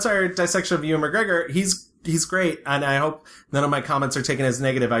our dissection of Ewan McGregor. He's great, and I hope none of my comments are taken as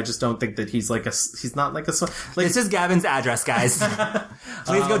negative. I just don't think that he's not like a. This is Gavin's address, guys.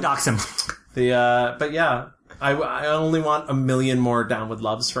 Please go dox him. But yeah. I only want 1 million more downward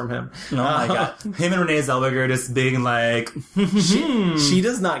loves from him. Oh my God. Him and Renee Zellweger just being like... she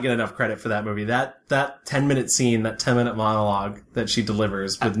does not get enough credit for that movie. That 10-minute scene, that 10-minute monologue that she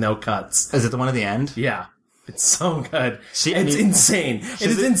delivers with no cuts. Is it the one at the end? Yeah. It's so good. It's insane. It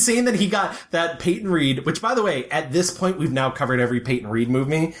is insane that he got that Peyton Reed, which, by the way, at this point, we've now covered every Peyton Reed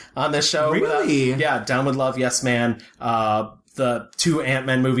movie on this show. Really? Yeah. Down with Love, Yes Man, the 2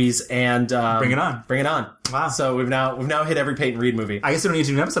 Ant-Man movies, and Bring It On. Bring It On. Wow. So we've now hit every Peyton Reed movie. I guess we don't need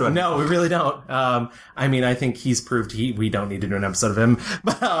to do an episode of him. No, we really don't. I mean, I think he's proved we don't need to do an episode of him.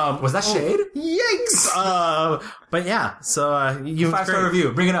 But was that shade? Yikes! But yeah, so you 5-star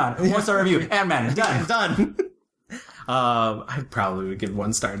review. Bring It On. 4-star review. Ant-Man. Done. Done. I probably would give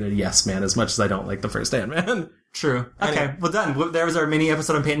 1 star to Yes Man, as much as I don't like the first Ant-Man. True. Okay, anyway. Well done. There was our mini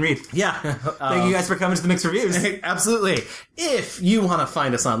episode on Peyton Reed. Yeah. Thank you guys for coming to the Mixed Reviews. Absolutely. If you want to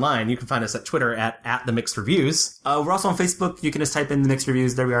find us online, you can find us at Twitter at The Mixed Reviews. We're also on Facebook. You can just type in The Mixed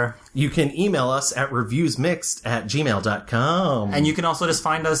Reviews. There we are. You can email us at reviewsmixed@gmail.com. And you can also just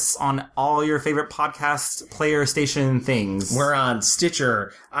find us on all your favorite podcast player station things. We're on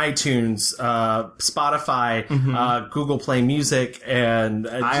Stitcher, iTunes, Spotify, Google Play Music, and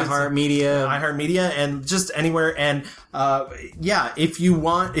iHeartMedia, and just anywhere. And if you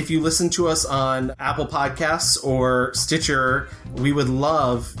listen to us on Apple Podcasts or Stitcher, we would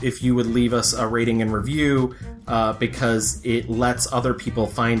love if you would leave us a rating and review, because it lets other people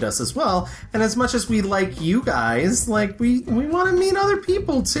find us as well. And as much as we like you guys, like we want to meet other people.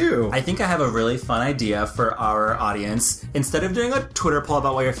 people, too. I think I have a really fun idea for our audience. Instead of doing a Twitter poll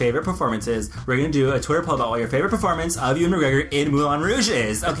about what your favorite performance is, we're going to do a Twitter poll about what your favorite performance of Ewan McGregor in Moulin Rouge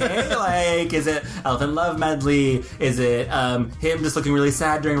is. Okay? Like, is it Elephant Love Medley? Is it him just looking really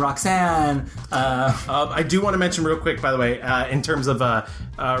sad during Roxanne? I do want to mention real quick, by the way, in terms of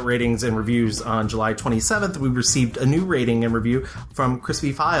ratings and reviews on July 27th, we received a new rating and review from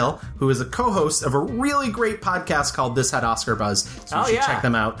Crispy File, who is a co-host of a really great podcast called This Had Oscar Buzz. So you should check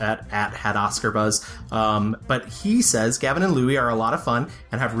them out at Had Oscar Buzz. But he says Gavin and Louie are a lot of fun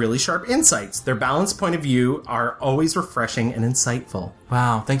and have really sharp insights. Their balanced point of view are always refreshing and insightful.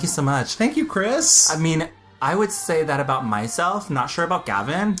 Wow, thank you so much. Thank you, Chris. I mean, I would say that about myself. Not sure about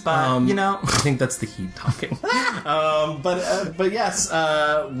Gavin, but, you know. I think that's the heat talking. But yes,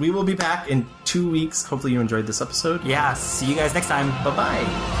 we will be back in 2 weeks. Hopefully you enjoyed this episode. Yeah, see you guys next time.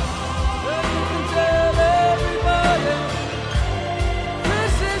 Bye-bye.